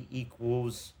history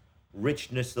equals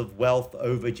richness of wealth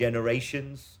over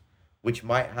generations, which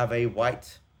might have a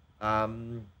white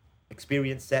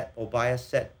experience set or bias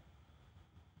set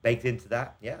baked into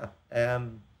that. Yeah.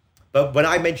 But when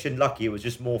I mentioned lucky, it was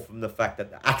just more from the fact that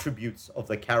the attributes of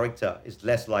the character is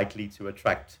less likely to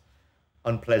attract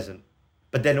unpleasant.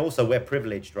 But then also we're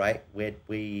privileged, right? We're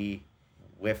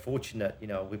fortunate,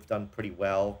 we've done pretty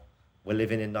well. We're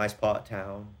living in a nice part of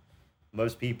town.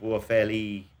 Most people are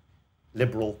fairly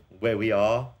liberal where we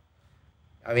are.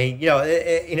 I mean,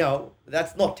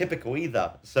 that's not typical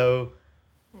either. So,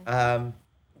 I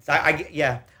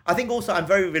think also I'm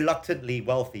very reluctantly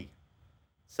wealthy.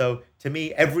 So to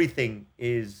me, everything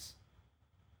is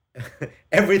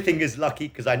everything is lucky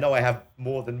because I know I have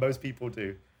more than most people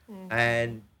do.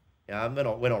 And we're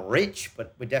not rich,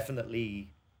 but we're definitely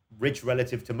rich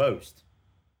relative to most.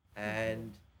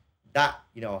 And that,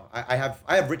 I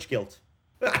have rich guilt.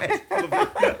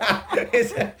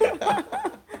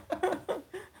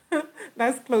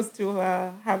 That's close to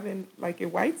having like a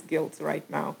white guilt right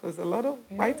now, because a lot of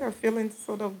white are feeling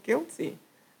sort of guilty.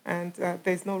 And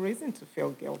there's no reason to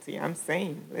feel guilty. I'm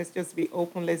saying, let's just be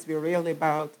open, let's be real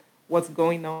about what's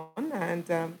going on,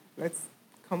 and let's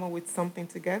come up with something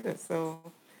together. So,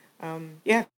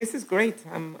 this is great.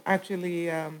 I'm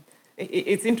actually,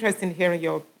 it's interesting hearing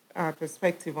your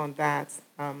perspective on that.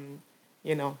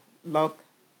 Luck,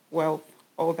 wealth,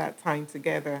 all that time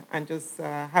together, and just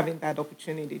having that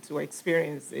opportunity to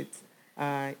experience it.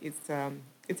 It's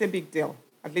a big deal.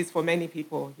 At least for many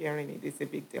people hearing it, it's a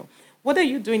big deal. What are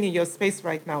you doing in your space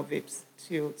right now, Vips,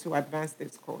 to advance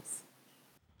this course?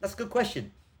 That's a good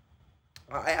question.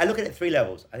 I look at it 3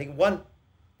 levels. I think one,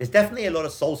 there's definitely a lot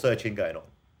of soul searching going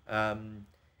on.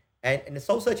 And the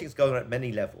soul searching is going on at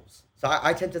many levels. So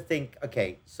I tend to think,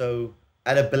 okay, so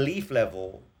at a belief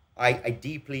level, I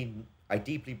deeply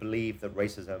believe that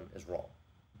racism is wrong.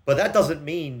 But that doesn't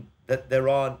mean that there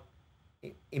aren't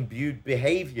imbued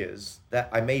behaviors that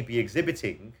I may be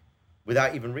exhibiting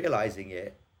without even realizing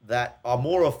it, that are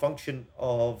more a function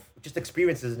of just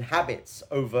experiences and habits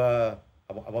over,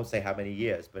 I won't say how many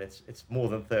years, but it's more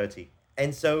than 30.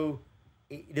 And so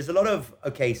there's a lot of,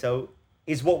 okay, so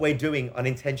is what we're doing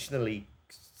unintentionally,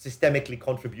 systemically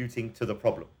contributing to the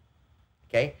problem?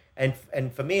 Okay, and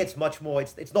for me, it's much more,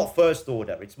 it's not first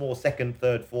order, it's more second,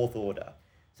 third, fourth order.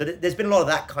 So there's been a lot of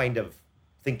that kind of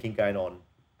thinking going on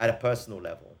at a personal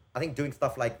level. I think doing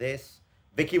stuff like this,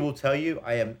 Vicky will tell you,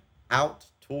 I am out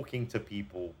talking to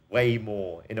people way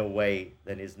more in a way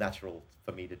than is natural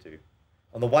for me to do.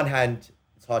 On the one hand,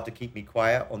 it's hard to keep me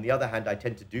quiet. On the other hand, I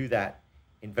tend to do that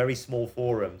in very small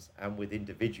forums and with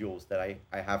individuals that I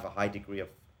have a high degree of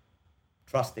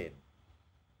trust in.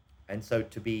 And so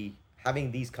to be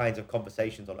having these kinds of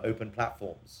conversations on open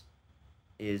platforms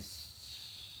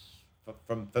is,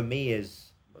 for me,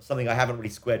 is something I haven't really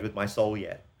squared with my soul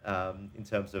yet, in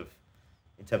terms of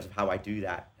how I do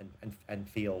that and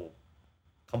feel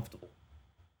comfortable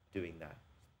doing that.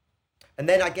 And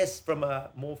then I guess from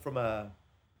a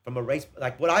race,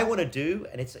 like what I want to do,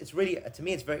 and it's really, to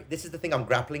me, this is the thing I'm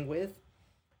grappling with,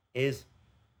 is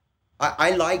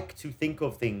I like to think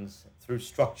of things through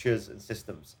structures and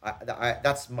systems.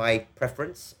 That's my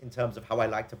preference in terms of how I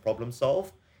like to problem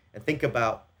solve and think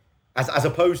about, as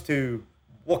opposed to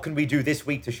what can we do this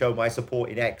week to show my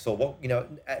support in X, or what,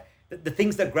 the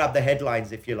things that grab the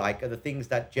headlines, if you like, are the things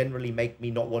that generally make me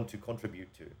not want to contribute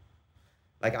to.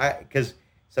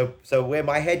 So where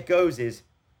my head goes is,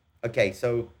 okay,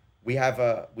 so we have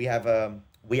a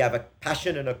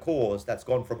passion and a cause that's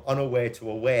gone from unaware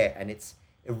to aware, and it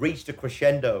reached a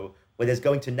crescendo where there's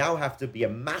going to now have to be a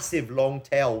massive long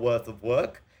tail worth of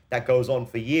work that goes on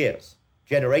for years,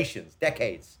 generations,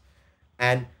 decades.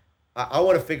 And I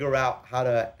want to figure out how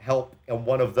to help on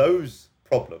one of those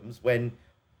problems when,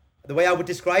 the way I would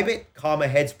describe it, calmer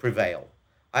heads prevail.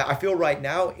 I feel right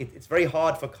now it's very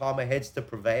hard for calmer heads to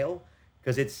prevail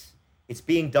because it's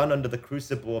being done under the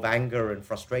crucible of anger and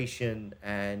frustration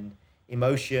and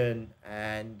emotion.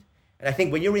 And I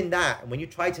think when you're in that, and when you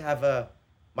try to have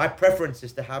my preference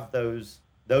is to have those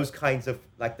kinds of,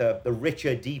 like the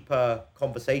richer, deeper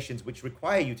conversations, which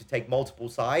require you to take multiple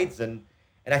sides. And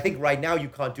I think right now you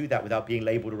can't do that without being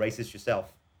labeled a racist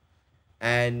yourself.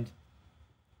 And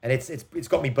it's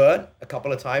got me burnt a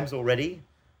couple of times already.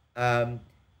 And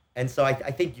so I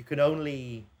think you can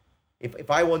only, if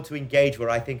I want to engage where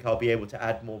I think I'll be able to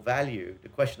add more value, the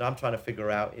question I'm trying to figure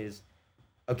out is,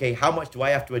 okay, how much do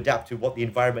I have to adapt to what the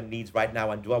environment needs right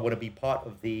now? And do I want to be part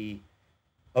of the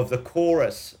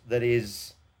chorus that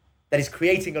is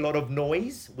creating a lot of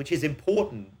noise, which is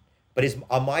important, but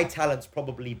are my talents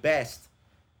probably best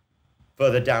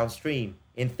further downstream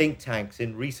in think tanks,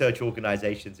 in research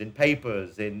organizations, in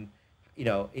papers, in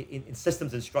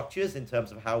systems and structures in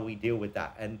terms of how we deal with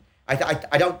that. And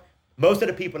I don't, most of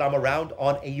the people I'm around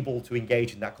aren't able to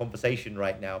engage in that conversation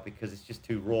right now because it's just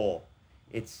too raw.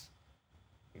 It's,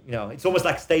 it's almost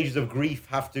like stages of grief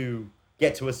have to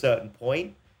get to a certain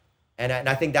point. And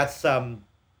I think that's,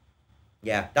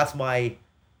 that's my,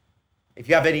 if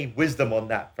you have any wisdom on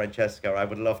that, Francesca, I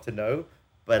would love to know.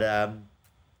 But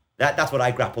that's what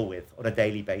I grapple with on a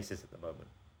daily basis at the moment.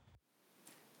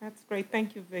 That's great.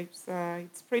 Thank you, Vips.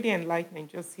 It's pretty enlightening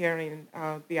just hearing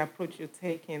the approach you're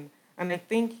taking. And I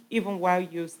think even while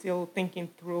you're still thinking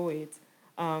through it,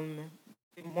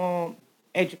 the more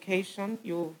education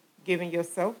you're giving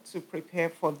yourself to prepare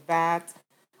for that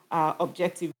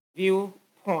objective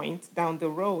viewpoint down the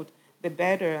road, the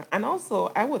better. And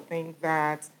also, I would think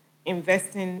that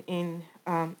investing in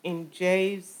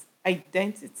Jay's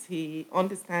identity,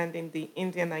 understanding the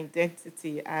Indian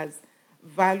identity as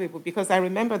valuable, because I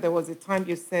remember there was a time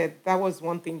you said that was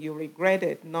one thing you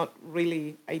regretted, not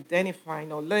really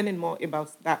identifying or learning more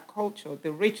about that culture,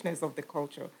 the richness of the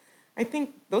culture. I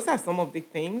think those are some of the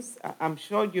things I'm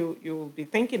sure you'll be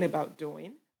thinking about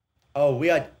doing. Oh,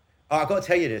 we are. Oh, I got to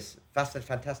tell you this. That's a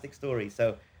fantastic story.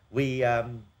 So we,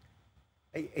 I'm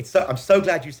so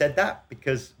glad you said that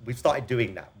because we've started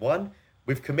doing that. One,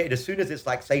 we've committed as soon as it's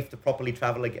like safe to properly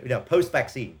travel again.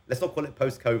 Post-vaccine. Let's not call it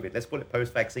post-COVID. Let's call it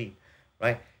post-vaccine,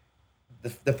 right?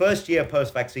 The first year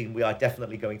post-vaccine, we are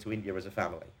definitely going to India as a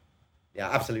family. Yeah,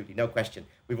 absolutely, no question.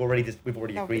 We've already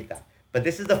agreed that. But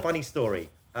this is the funny story,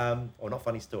 or not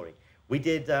funny story. We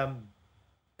did kind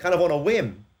of on a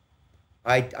whim.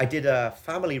 I did a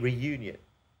family reunion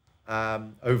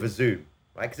over Zoom,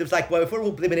 right? Because it was like, well, if we're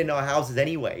all living in our houses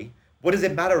anyway, what does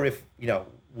it matter if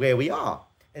where we are?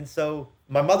 And so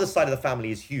my mother's side of the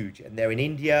family is huge, and they're in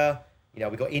India. We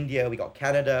got India, we got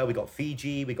Canada, we got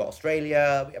Fiji, we got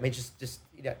Australia. I mean, just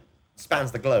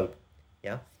spans the globe,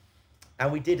 yeah.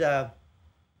 And we did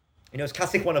it's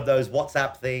classic one of those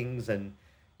WhatsApp things, and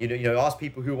ask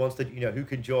people who wants to, who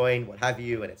can join, what have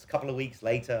you. And it's a couple of weeks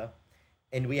later,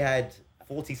 and we had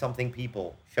 40 something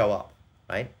people show up,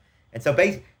 right? And so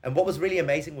and what was really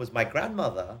amazing was my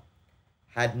grandmother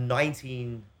had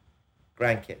 19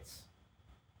 grandkids.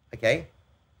 Okay,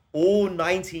 all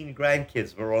 19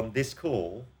 grandkids were on this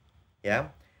call, yeah,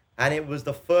 and it was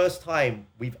the first time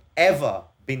we've ever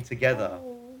been together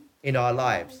in our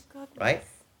lives, right?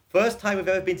 First time we've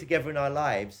ever been together in our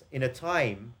lives in a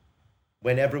time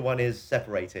when everyone is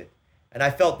separated. And I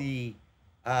felt there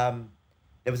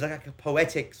was like a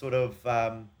poetic sort of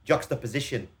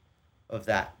juxtaposition of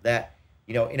that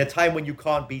in a time when you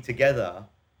can't be together,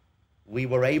 we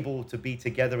were able to be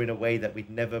together in a way that we'd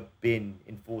never been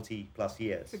in 40 plus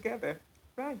years. Together,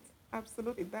 right,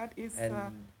 absolutely. That is...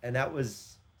 And that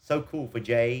was so cool for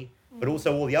Jay, but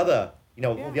also all the other,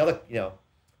 all the other,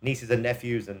 nieces and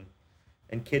nephews and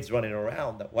kids running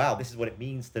around, that, wow, this is what it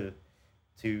means to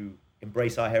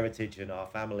embrace our heritage and our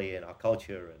family and our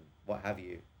culture and what have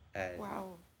you. And wow.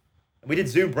 And we did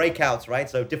Zoom breakouts, right?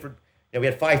 So different, we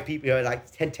had 5 people,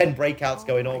 like 10 breakouts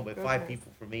going on with 5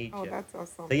 people from each. Oh, that's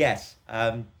awesome. So yes,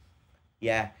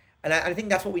 yeah. And I think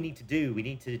that's what we need to do. We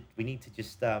need to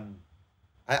just, I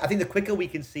think the quicker we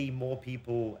can see more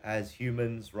people as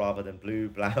humans rather than blue,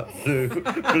 white.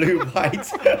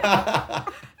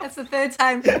 That's the third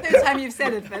time you've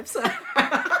said it, Vips.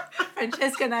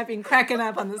 Francesca and I have been cracking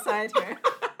up on the side here.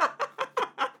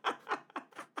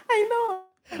 I know.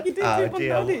 You didn't even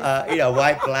notice.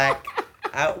 White, black,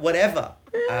 whatever.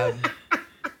 The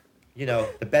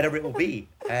better it will be.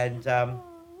 And I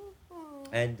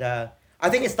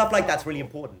think it's stuff like that's really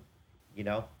important,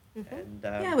 Mm-hmm.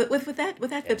 And with that,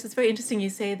 Vips, it's very interesting you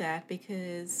say that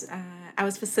because I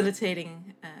was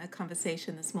facilitating a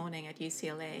conversation this morning at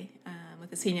UCLA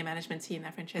with the senior management team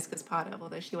that Francesca's part of,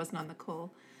 although she wasn't on the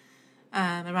call,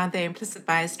 around their implicit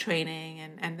bias training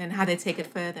and then how they take it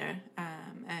further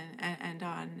and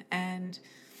on. And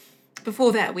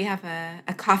before that, we have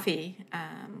a coffee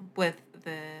with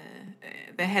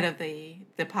the head of the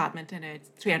department, and it's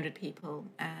 300 people,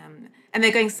 and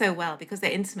they're going so well because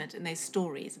they're intimate and they're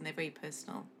stories and they're very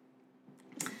personal.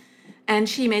 And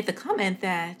she made the comment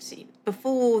that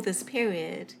before this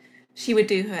period, she would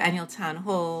do her annual town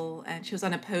hall, and she was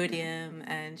on a podium,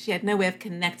 and she had no way of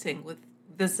connecting with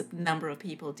this number of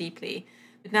people deeply.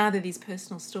 But now there are these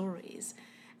personal stories.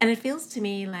 And it feels to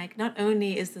me like not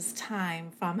only is this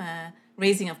time from a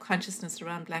raising of consciousness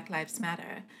around Black Lives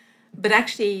Matter, but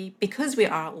actually, because we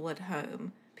are all at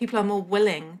home, people are more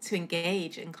willing to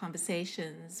engage in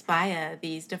conversations via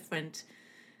these different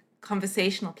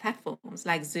conversational platforms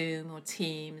like Zoom or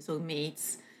Teams or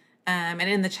Meets, and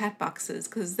in the chat boxes,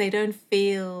 because they don't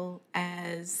feel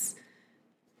as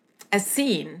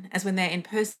seen as when they're in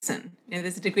person.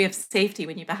 There's a degree of safety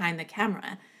when you're behind the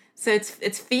camera. So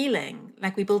it's feeling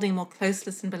like we're building more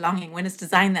closeness and belonging when it's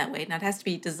designed that way. Now it has to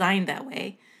be designed that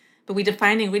way, but we're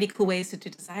defining really cool ways to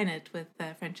design it with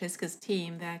Francesca's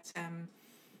team that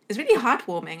is really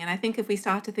heartwarming. And I think if we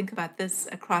start to think about this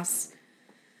across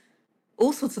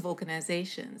all sorts of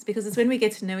organizations, because it's when we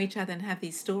get to know each other and have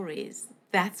these stories,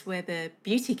 that's where the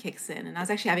beauty kicks in. And I was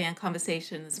actually having a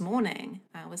conversation this morning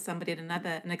with somebody at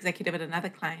an executive at another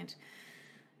client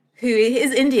who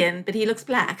is Indian, but he looks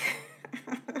black.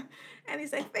 And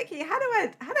he's like, Vicky, how do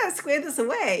I square this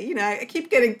away? You know, I keep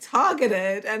getting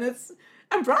targeted and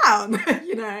I'm brown,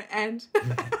 you know, and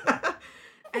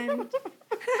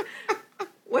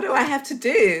what do I have to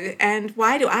do? And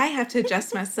why do I have to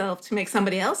adjust myself to make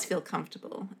somebody else feel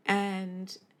comfortable?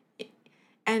 And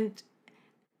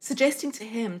suggesting to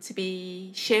him to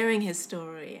be sharing his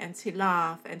story and to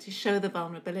laugh and to show the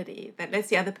vulnerability that lets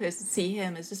the other person see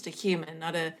him as just a human,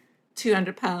 not a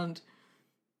 200-pound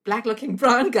black-looking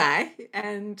brown guy,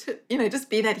 and, you know,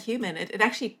 just be that human. It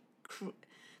actually,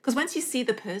 because once you see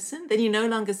the person, then you no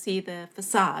longer see the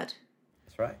facade.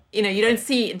 That's right. You know, you don't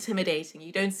see intimidating,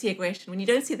 you don't see aggression. When you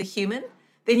don't see the human,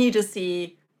 then you just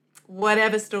see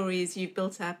whatever stories you've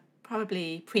built up,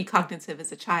 probably precognitive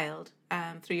as a child,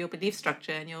 through your belief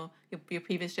structure and your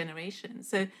previous generation.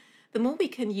 So the more we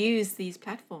can use these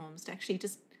platforms to actually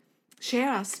just share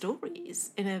our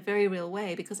stories in a very real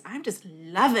way, because I'm just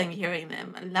loving hearing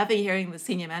them. I'm loving hearing the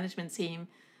senior management team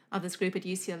of this group at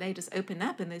UCLA just open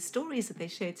up, and their stories that they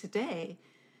shared today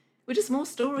were just more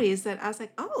stories that I was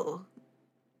like, oh,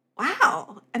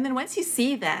 wow. And then once you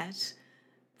see that,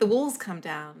 the walls come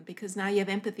down because now you have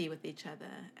empathy with each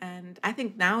other. And I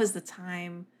think now is the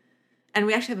time, and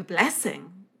we actually have a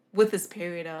blessing with this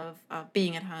period of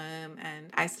being at home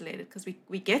and isolated, because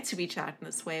we get to reach out in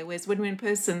this way, whereas when we're in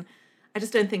person, I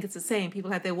just don't think it's the same.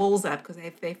 People have their walls up because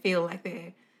they feel like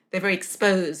they're very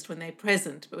exposed when they're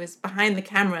present. Whereas behind the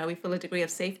camera, we feel a degree of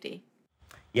safety.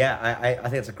 Yeah, I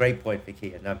think that's a great point,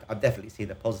 Vicky, and I've definitely seen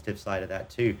the positive side of that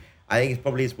too. I think it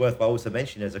probably is worthwhile also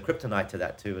mentioning there's a kryptonite to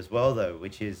that too as well, though,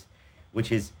 which is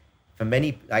for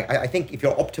many. I think if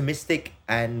you're optimistic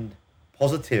and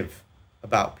positive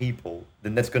about people,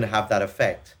 then that's going to have that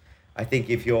effect. I think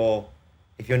if you're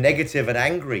negative and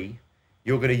angry,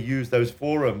 you're going to use those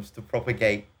forums to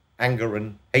propagate anger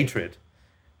and hatred.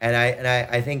 And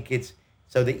I think it's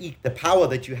so the power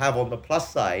that you have on the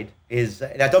plus side is,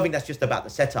 and I don't think that's just about the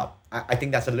setup. I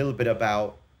think that's a little bit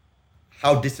about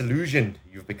how disillusioned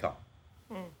you've become.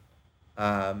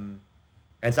 And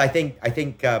so I think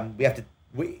we have to,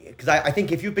 because I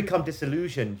think if you become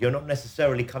disillusioned, you're not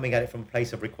necessarily coming at it from a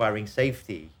place of requiring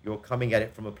safety. You're coming at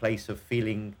it from a place of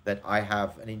feeling that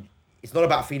it's not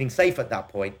about feeling safe at that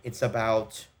point. It's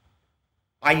about,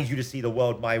 I need you to see the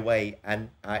world my way, and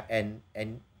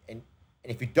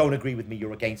if you don't agree with me,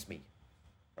 you're against me,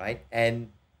 right?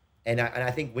 And I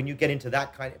think when you get into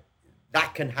that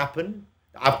that can happen.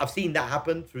 I've seen that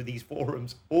happen through these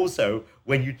forums also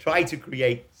when you try to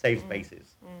create safe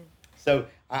spaces. So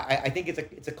I think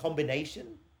it's a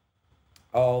combination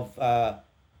of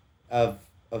the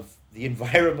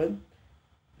environment,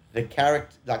 the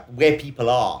character, like where people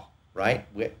are, right?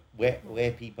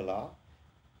 Where people are.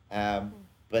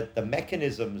 But the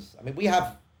mechanisms, I mean, we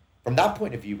have, from that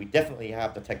point of view, we definitely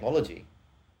have the technology.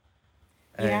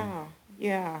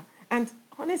 Yeah. And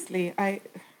honestly,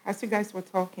 as you guys were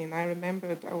talking, I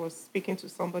remembered I was speaking to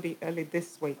somebody early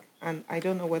this week, and I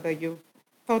don't know whether you've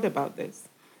thought about this.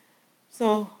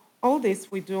 So all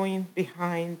this we're doing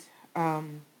behind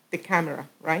the camera,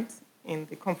 right? In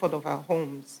the comfort of our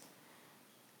homes.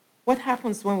 What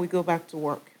happens when we go back to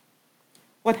work?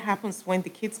 What happens when the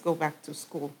kids go back to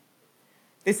school?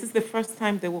 This is the first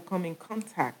time they will come in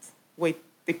contact with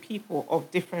the people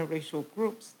of different racial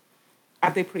groups.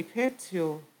 Are they prepared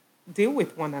to deal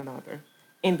with one another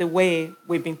in the way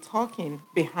we've been talking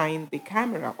behind the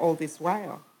camera all this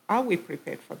while? Are we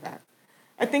prepared for that?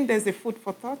 I think there's a food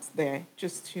for thought there,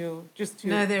 just to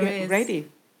get ready,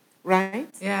 right?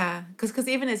 Yeah, because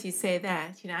even as you say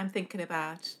that, I'm thinking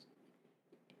about,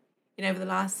 over the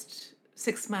last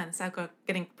 6 months, I've got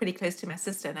getting pretty close to my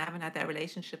sister, and I haven't had that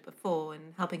relationship before,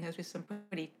 and helping her through some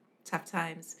pretty tough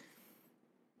times.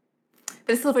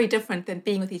 But it's still very different than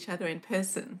being with each other in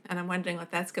person, and I'm wondering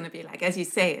what that's going to be like as you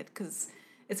say it, because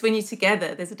it's when you're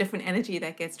together, there's a different energy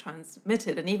that gets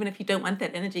transmitted, and even if you don't want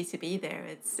that energy to be there,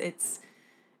 it's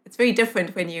very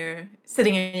different when you're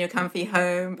sitting in your comfy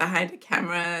home behind a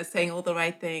camera, saying all the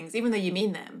right things, even though you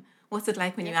mean them. What's it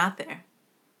like when you're out there?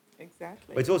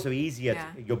 Exactly. But it's also easier.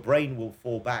 Your brain will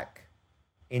fall back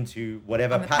into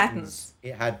whatever patterns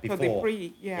it had before.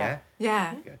 Yeah.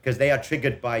 Because they are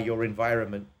triggered by your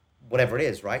environment, whatever it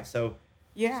is, right? So.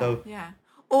 Yeah.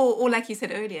 or like you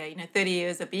said earlier, 30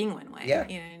 years of being one way. Yeah.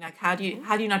 Like how do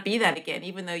you not be that again,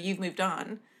 even though you've moved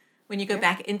on? When you go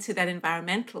back into that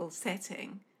environmental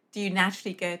setting, do you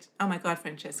naturally get, oh my God,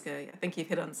 Francesca, I think you've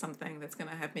hit on something that's going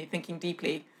to have me thinking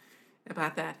deeply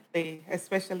about that.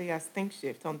 Especially as things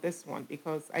shift on this one,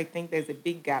 because I think there's a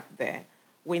big gap there.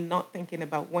 We're not thinking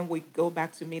about when we go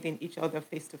back to meeting each other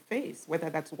face to face, whether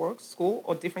that's work, school,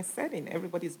 or different setting.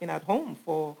 Everybody's been at home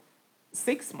for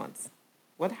 6 months.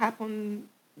 What happened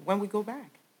when we go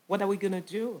back? What are we going to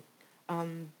do?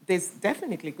 There's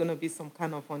definitely going to be some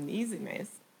kind of uneasiness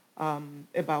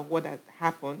about what had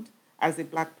happened. As a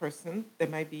Black person, there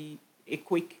might be a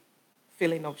quick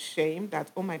feeling of shame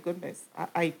that, oh my goodness,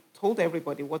 I told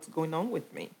everybody what's going on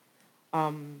with me.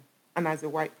 And as a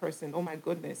white person, oh my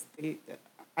goodness,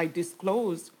 I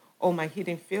disclosed all my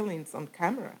hidden feelings on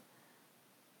camera.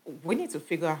 We need to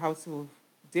figure out how to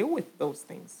deal with those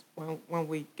things when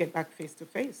we get back face to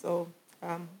face. So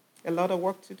a lot of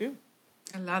work to do.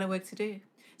 A lot of work to do.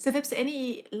 So, Vips,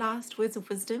 any last words of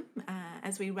wisdom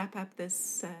as we wrap up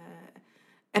this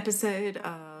episode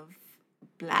of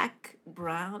Black,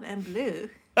 Brown, and Blue?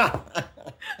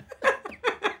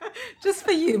 Just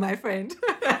for you, my friend.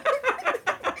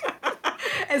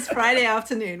 It's Friday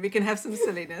afternoon. We can have some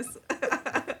silliness.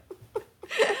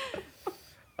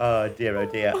 Oh dear, oh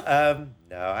dear.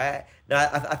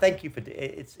 I thank you for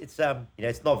it's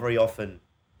it's not very often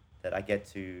that I get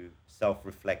to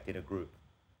self-reflect in a group,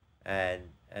 and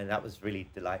that was really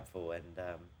delightful. And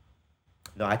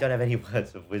no, I don't have any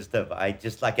words of wisdom. I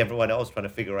just, like everyone else, trying to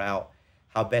figure out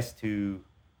how best to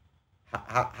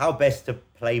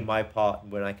play my part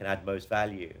when I can add most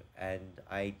value. And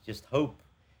I just hope,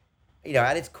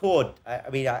 at its core,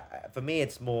 for me,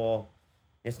 it's more.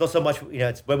 It's not so much,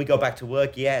 it's when we go back to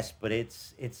work, yes, but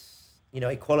it's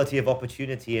equality of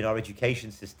opportunity in our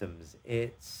education systems.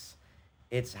 It's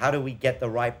how do we get the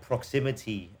right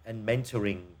proximity and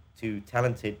mentoring to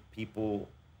talented people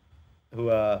who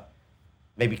are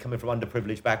maybe coming from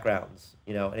underprivileged backgrounds,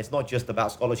 and it's not just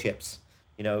about scholarships.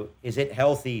 Is it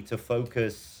healthy to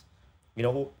focus,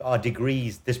 our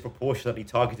degrees disproportionately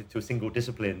targeted to single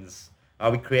disciplines?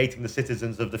 Are we creating the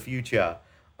citizens of the future?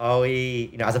 Are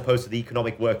we, as opposed to the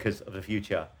economic workers of the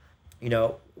future?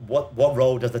 What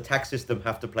role does the tax system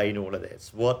have to play in all of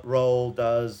this? What role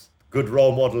does good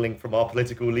role modeling from our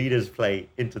political leaders play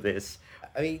into this?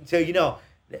 For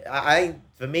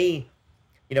me,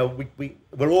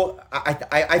 we're all,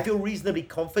 I feel reasonably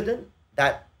confident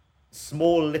that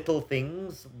small little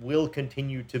things will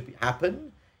continue to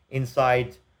happen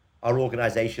inside our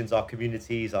organizations, our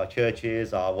communities, our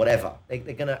churches, our whatever. They're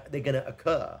gonna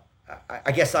occur.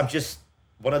 I guess I'm just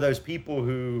one of those people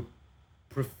who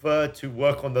prefer to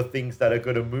work on the things that are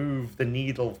going to move the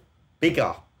needle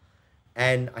bigger.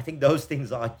 And I think those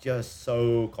things are just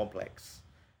so complex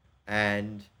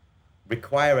and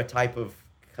require a type of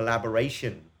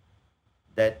collaboration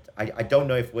that I don't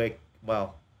know if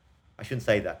I shouldn't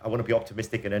say that. I want to be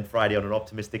optimistic and end Friday on an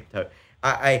optimistic note.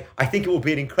 I think it will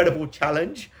be an incredible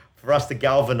challenge for us to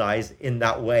galvanize in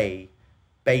that way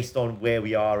based on where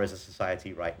we are as a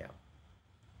society right now.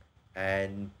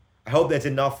 And I hope there's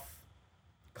enough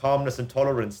calmness and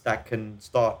tolerance that can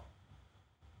start,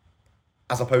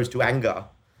 as opposed to anger,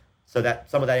 so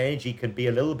that some of that energy can be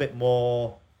a little bit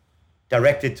more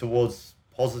directed towards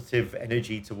positive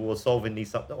energy, towards solving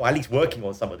these, or at least working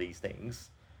on some of these things,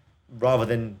 rather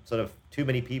than sort of too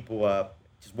many people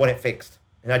just want it fixed.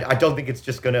 And I don't think it's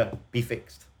just going to be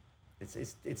fixed.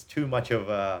 It's too much of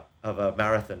a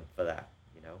marathon for that,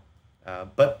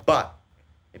 But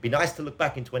it'd be nice to look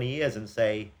back in 20 years and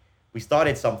say, we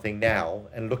started something now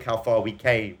and look how far we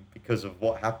came because of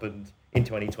what happened in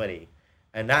 2020.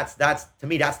 And that's to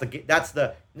me, it's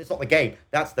not the game,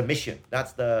 that's the mission.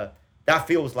 That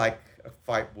feels like a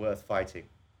fight worth fighting.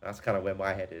 That's kind of where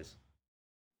my head is.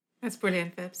 That's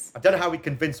brilliant, Vips. I don't know how we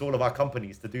convince all of our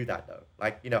companies to do that though.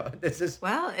 This is...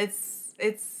 Well, it's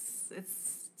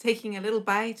taking a little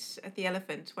bite at the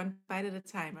elephant, one bite at a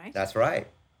time, right? That's right.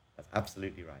 That's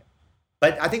absolutely right.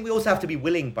 But I think we also have to be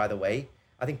willing, by the way.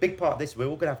 I think big part of this, we're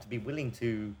all going to have to be willing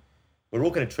to, we're all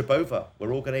going to trip over. We're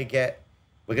going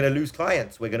to lose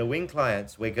clients. We're going to win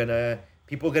clients.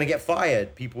 People are going to get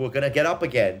fired. People are going to get up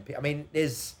again.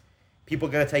 People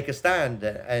are going to take a stand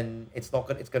and it's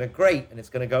going to grate and it's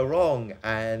going to go wrong.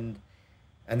 And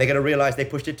they're going to realize they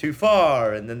pushed it too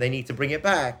far and then they need to bring it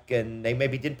back and they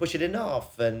maybe didn't push it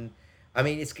enough. And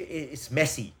it's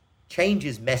messy. Change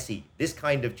is messy. This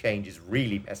kind of change is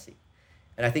really messy.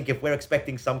 And I think if we're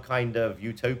expecting some kind of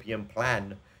utopian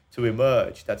plan to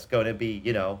emerge, that's going to be,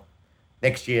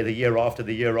 next year, the year after,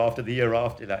 the year after, the year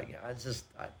after, I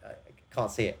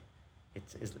can't see it.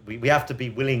 we have to be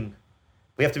willing.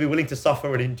 We have to be willing to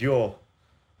suffer and endure,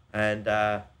 and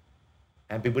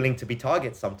be willing to be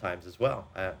targets sometimes as well.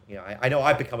 I know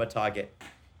I've become a target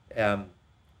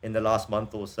in the last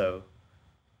month or so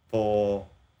for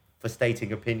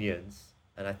stating opinions,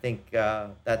 and I think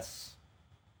that's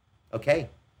okay.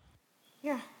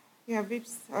 Yeah, yeah,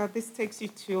 Vips, this takes you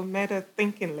to a meta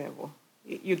thinking level.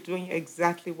 You're doing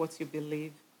exactly what you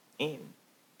believe in.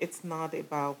 It's not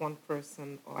about one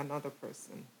person or another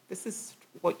person. This is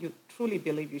what you truly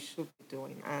believe you should be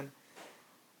doing. And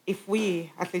if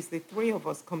we, at least the three of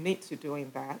us, commit to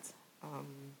doing that,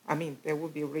 there will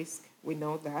be risk. We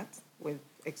know that. We've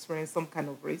experienced some kind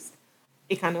of risk.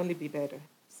 It can only be better.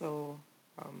 So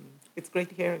it's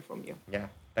great hearing from you. Yeah,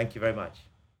 thank you very much.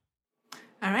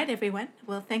 All right, everyone.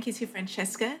 Well, thank you to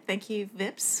Francesca. Thank you,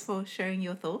 Vips, for sharing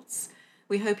your thoughts.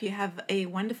 We hope you have a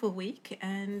wonderful week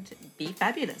and be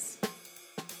fabulous.